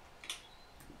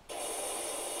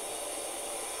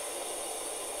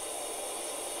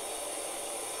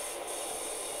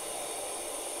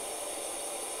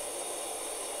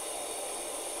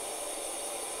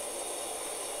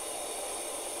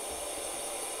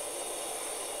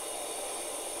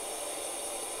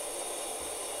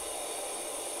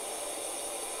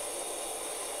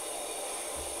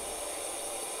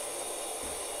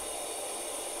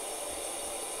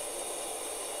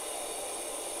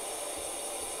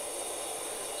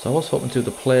 So I was hoping to do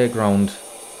the playground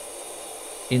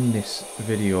in this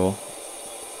video,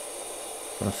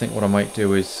 but I think what I might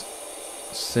do is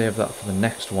save that for the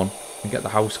next one and get the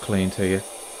house cleaned here.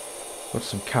 Got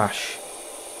some cash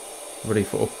ready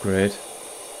for upgrade.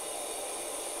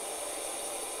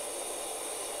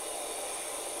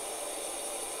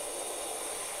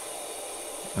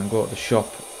 And go to the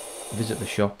shop, visit the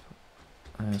shop,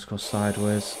 and let's go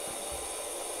sideways.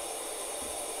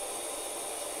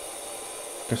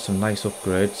 Get some nice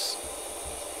upgrades,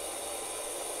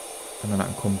 and then I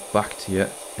can come back to you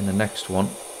in the next one,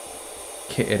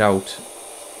 kit it out,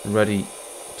 ready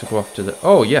to go after the...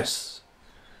 Oh, yes.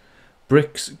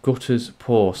 Bricks, gutters,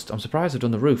 post. I'm surprised I've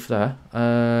done the roof there.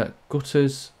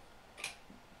 Gutters.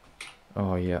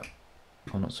 Oh, yeah.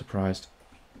 I'm not surprised.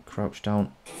 Crouch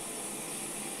down.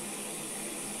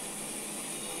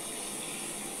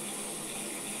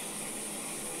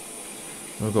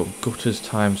 We've got gutters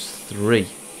times 3.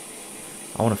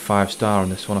 I want a 5-star on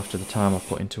this one after the time I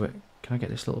put into it. Can I get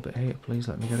this little bit here, please?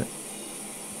 Let me get it.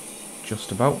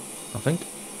 Just about, I think.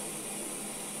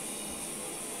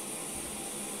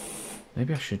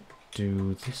 Maybe I should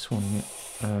do this one.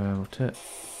 Rotate.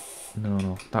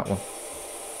 No, that one.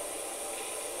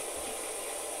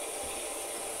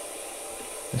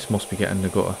 This must be getting the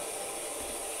gutter.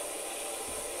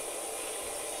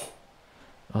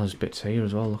 Oh, there's bits here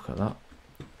as well. Look at that.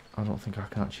 I don't think I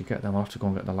can actually get them. I'll have to go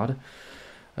and get the ladder.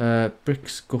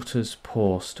 Bricks, gutters,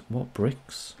 post. What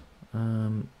bricks?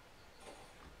 And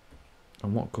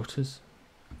what gutters?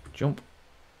 Jump.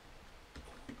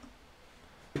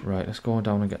 Right, let's go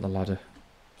down and get the ladder.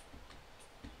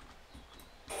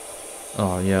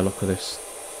 Oh yeah, look at this.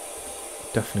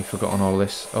 Definitely forgotten all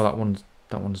this. Oh, that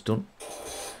one's done.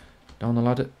 Down the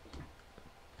ladder.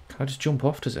 Can I just jump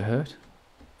off? Does it hurt?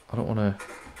 I don't want to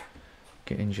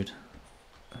get injured.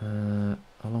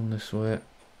 Along this way.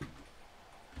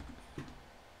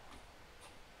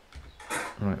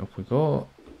 Right, up we go.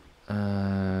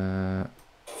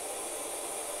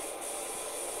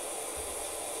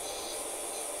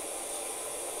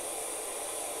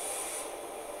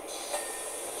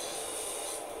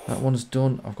 That one's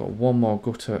done. I've got one more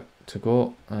gutter to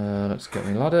go. Let's get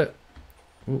my ladder.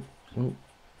 Ooh, ooh.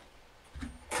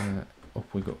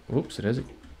 Up we go. Oops, it is.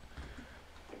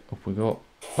 Up we go.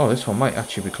 Oh, this one might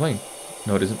actually be clean.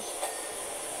 No, it isn't.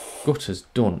 Gutters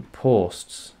done.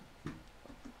 Posts.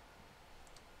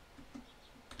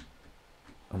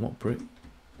 And what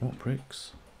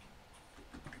bricks?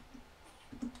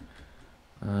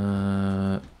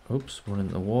 Oops, one in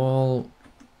the wall.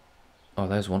 Oh,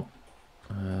 there's one.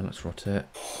 Let's rotate.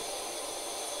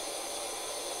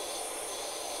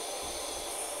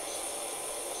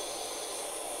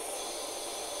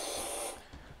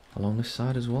 Along this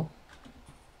side as well.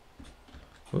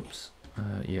 Whoops.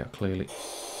 Yeah, clearly.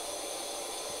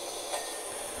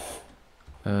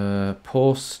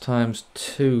 Posts times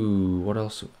 2. What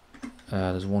else?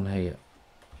 There's one here.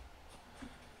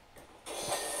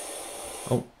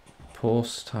 Oh,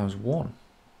 posts times 1.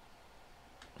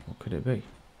 What could it be?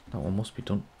 That one must be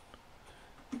done.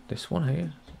 This one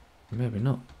here? Maybe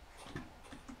not.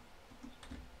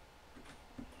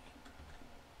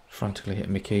 Frantically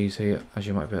hitting my keys here, as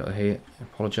you might be able to hear. I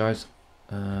apologise.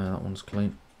 That one's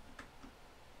clean.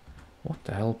 What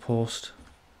the hell post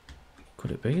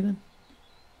could it be then?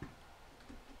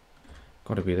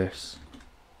 Gotta be this.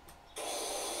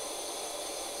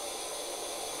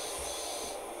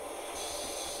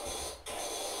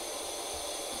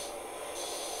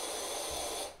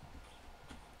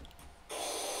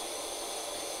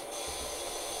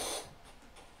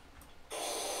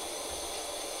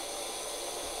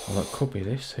 Well, that could be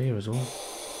this here as well.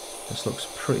 This looks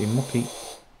pretty mucky.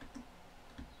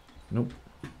 Nope.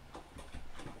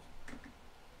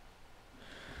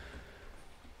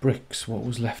 Bricks. What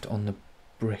was left on the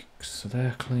bricks? So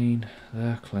they're clean.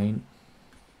 They're clean.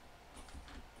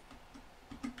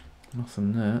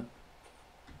 Nothing there.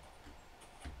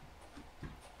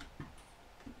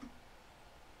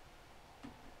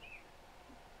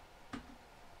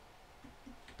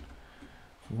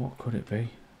 What could it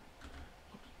be?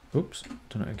 Oops,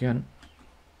 done it again.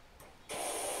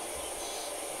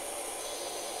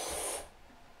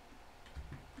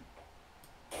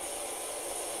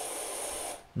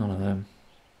 None of them.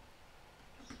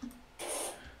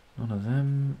 None of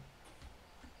them.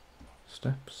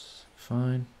 Steps,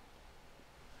 fine.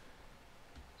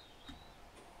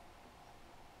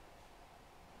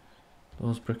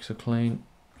 Those bricks are clean.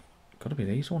 Gotta be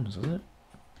these ones, is it?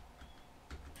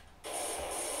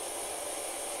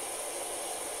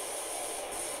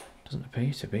 Doesn't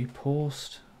appear to be.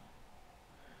 Post,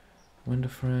 window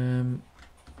frame,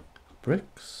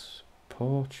 bricks,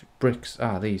 porch, bricks.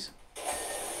 Ah, these.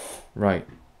 Right.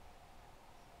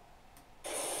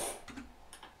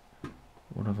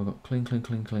 What have I got? Clean, clean,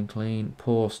 clean, clean, clean.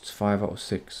 Posts, 5 out of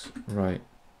 6. Right.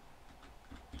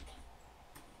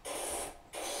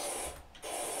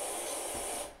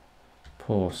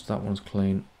 Post, that one's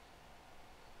clean.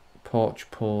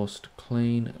 Porch post,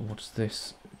 clean. What's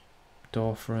this?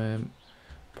 Door frame,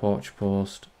 porch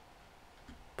post,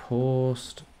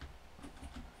 post.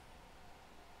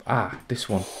 Ah, this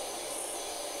one.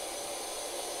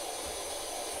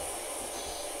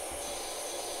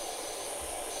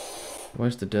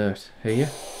 Where's the dirt? Here?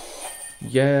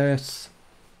 Yes.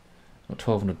 Got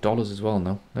 $1,200 as well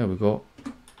now. There we go.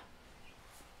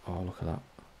 Oh, look at that.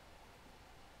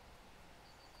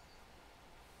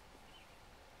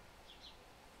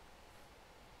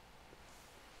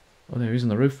 Oh, there he is on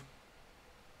the roof.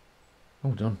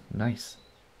 Oh, done. Nice.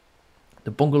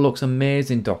 The bungalow looks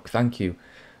amazing, Doc. Thank you.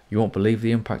 You won't believe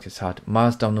the impact it's had.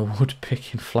 Mars down the wood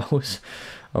picking flowers.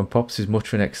 And Pops is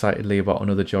muttering excitedly about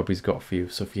another job he's got for you.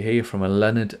 So if you hear from a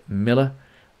Leonard Miller,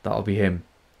 that'll be him.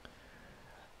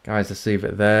 Guys, let's leave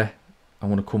it there. I'm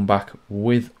going to come back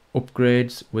with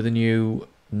upgrades, with a new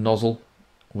nozzle,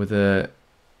 with a,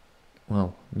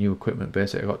 well, new equipment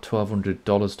basically. I got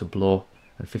 $1,200 to blow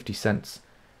and 50 cents.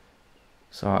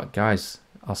 So guys,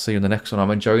 I'll see you in the next one.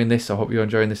 I'm enjoying this. I hope you're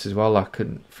enjoying this as well. I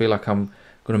couldn't feel like I'm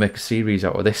going to make a series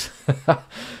out of this.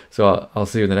 So I'll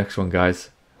see you in the next one, guys.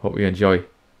 Hope you enjoy.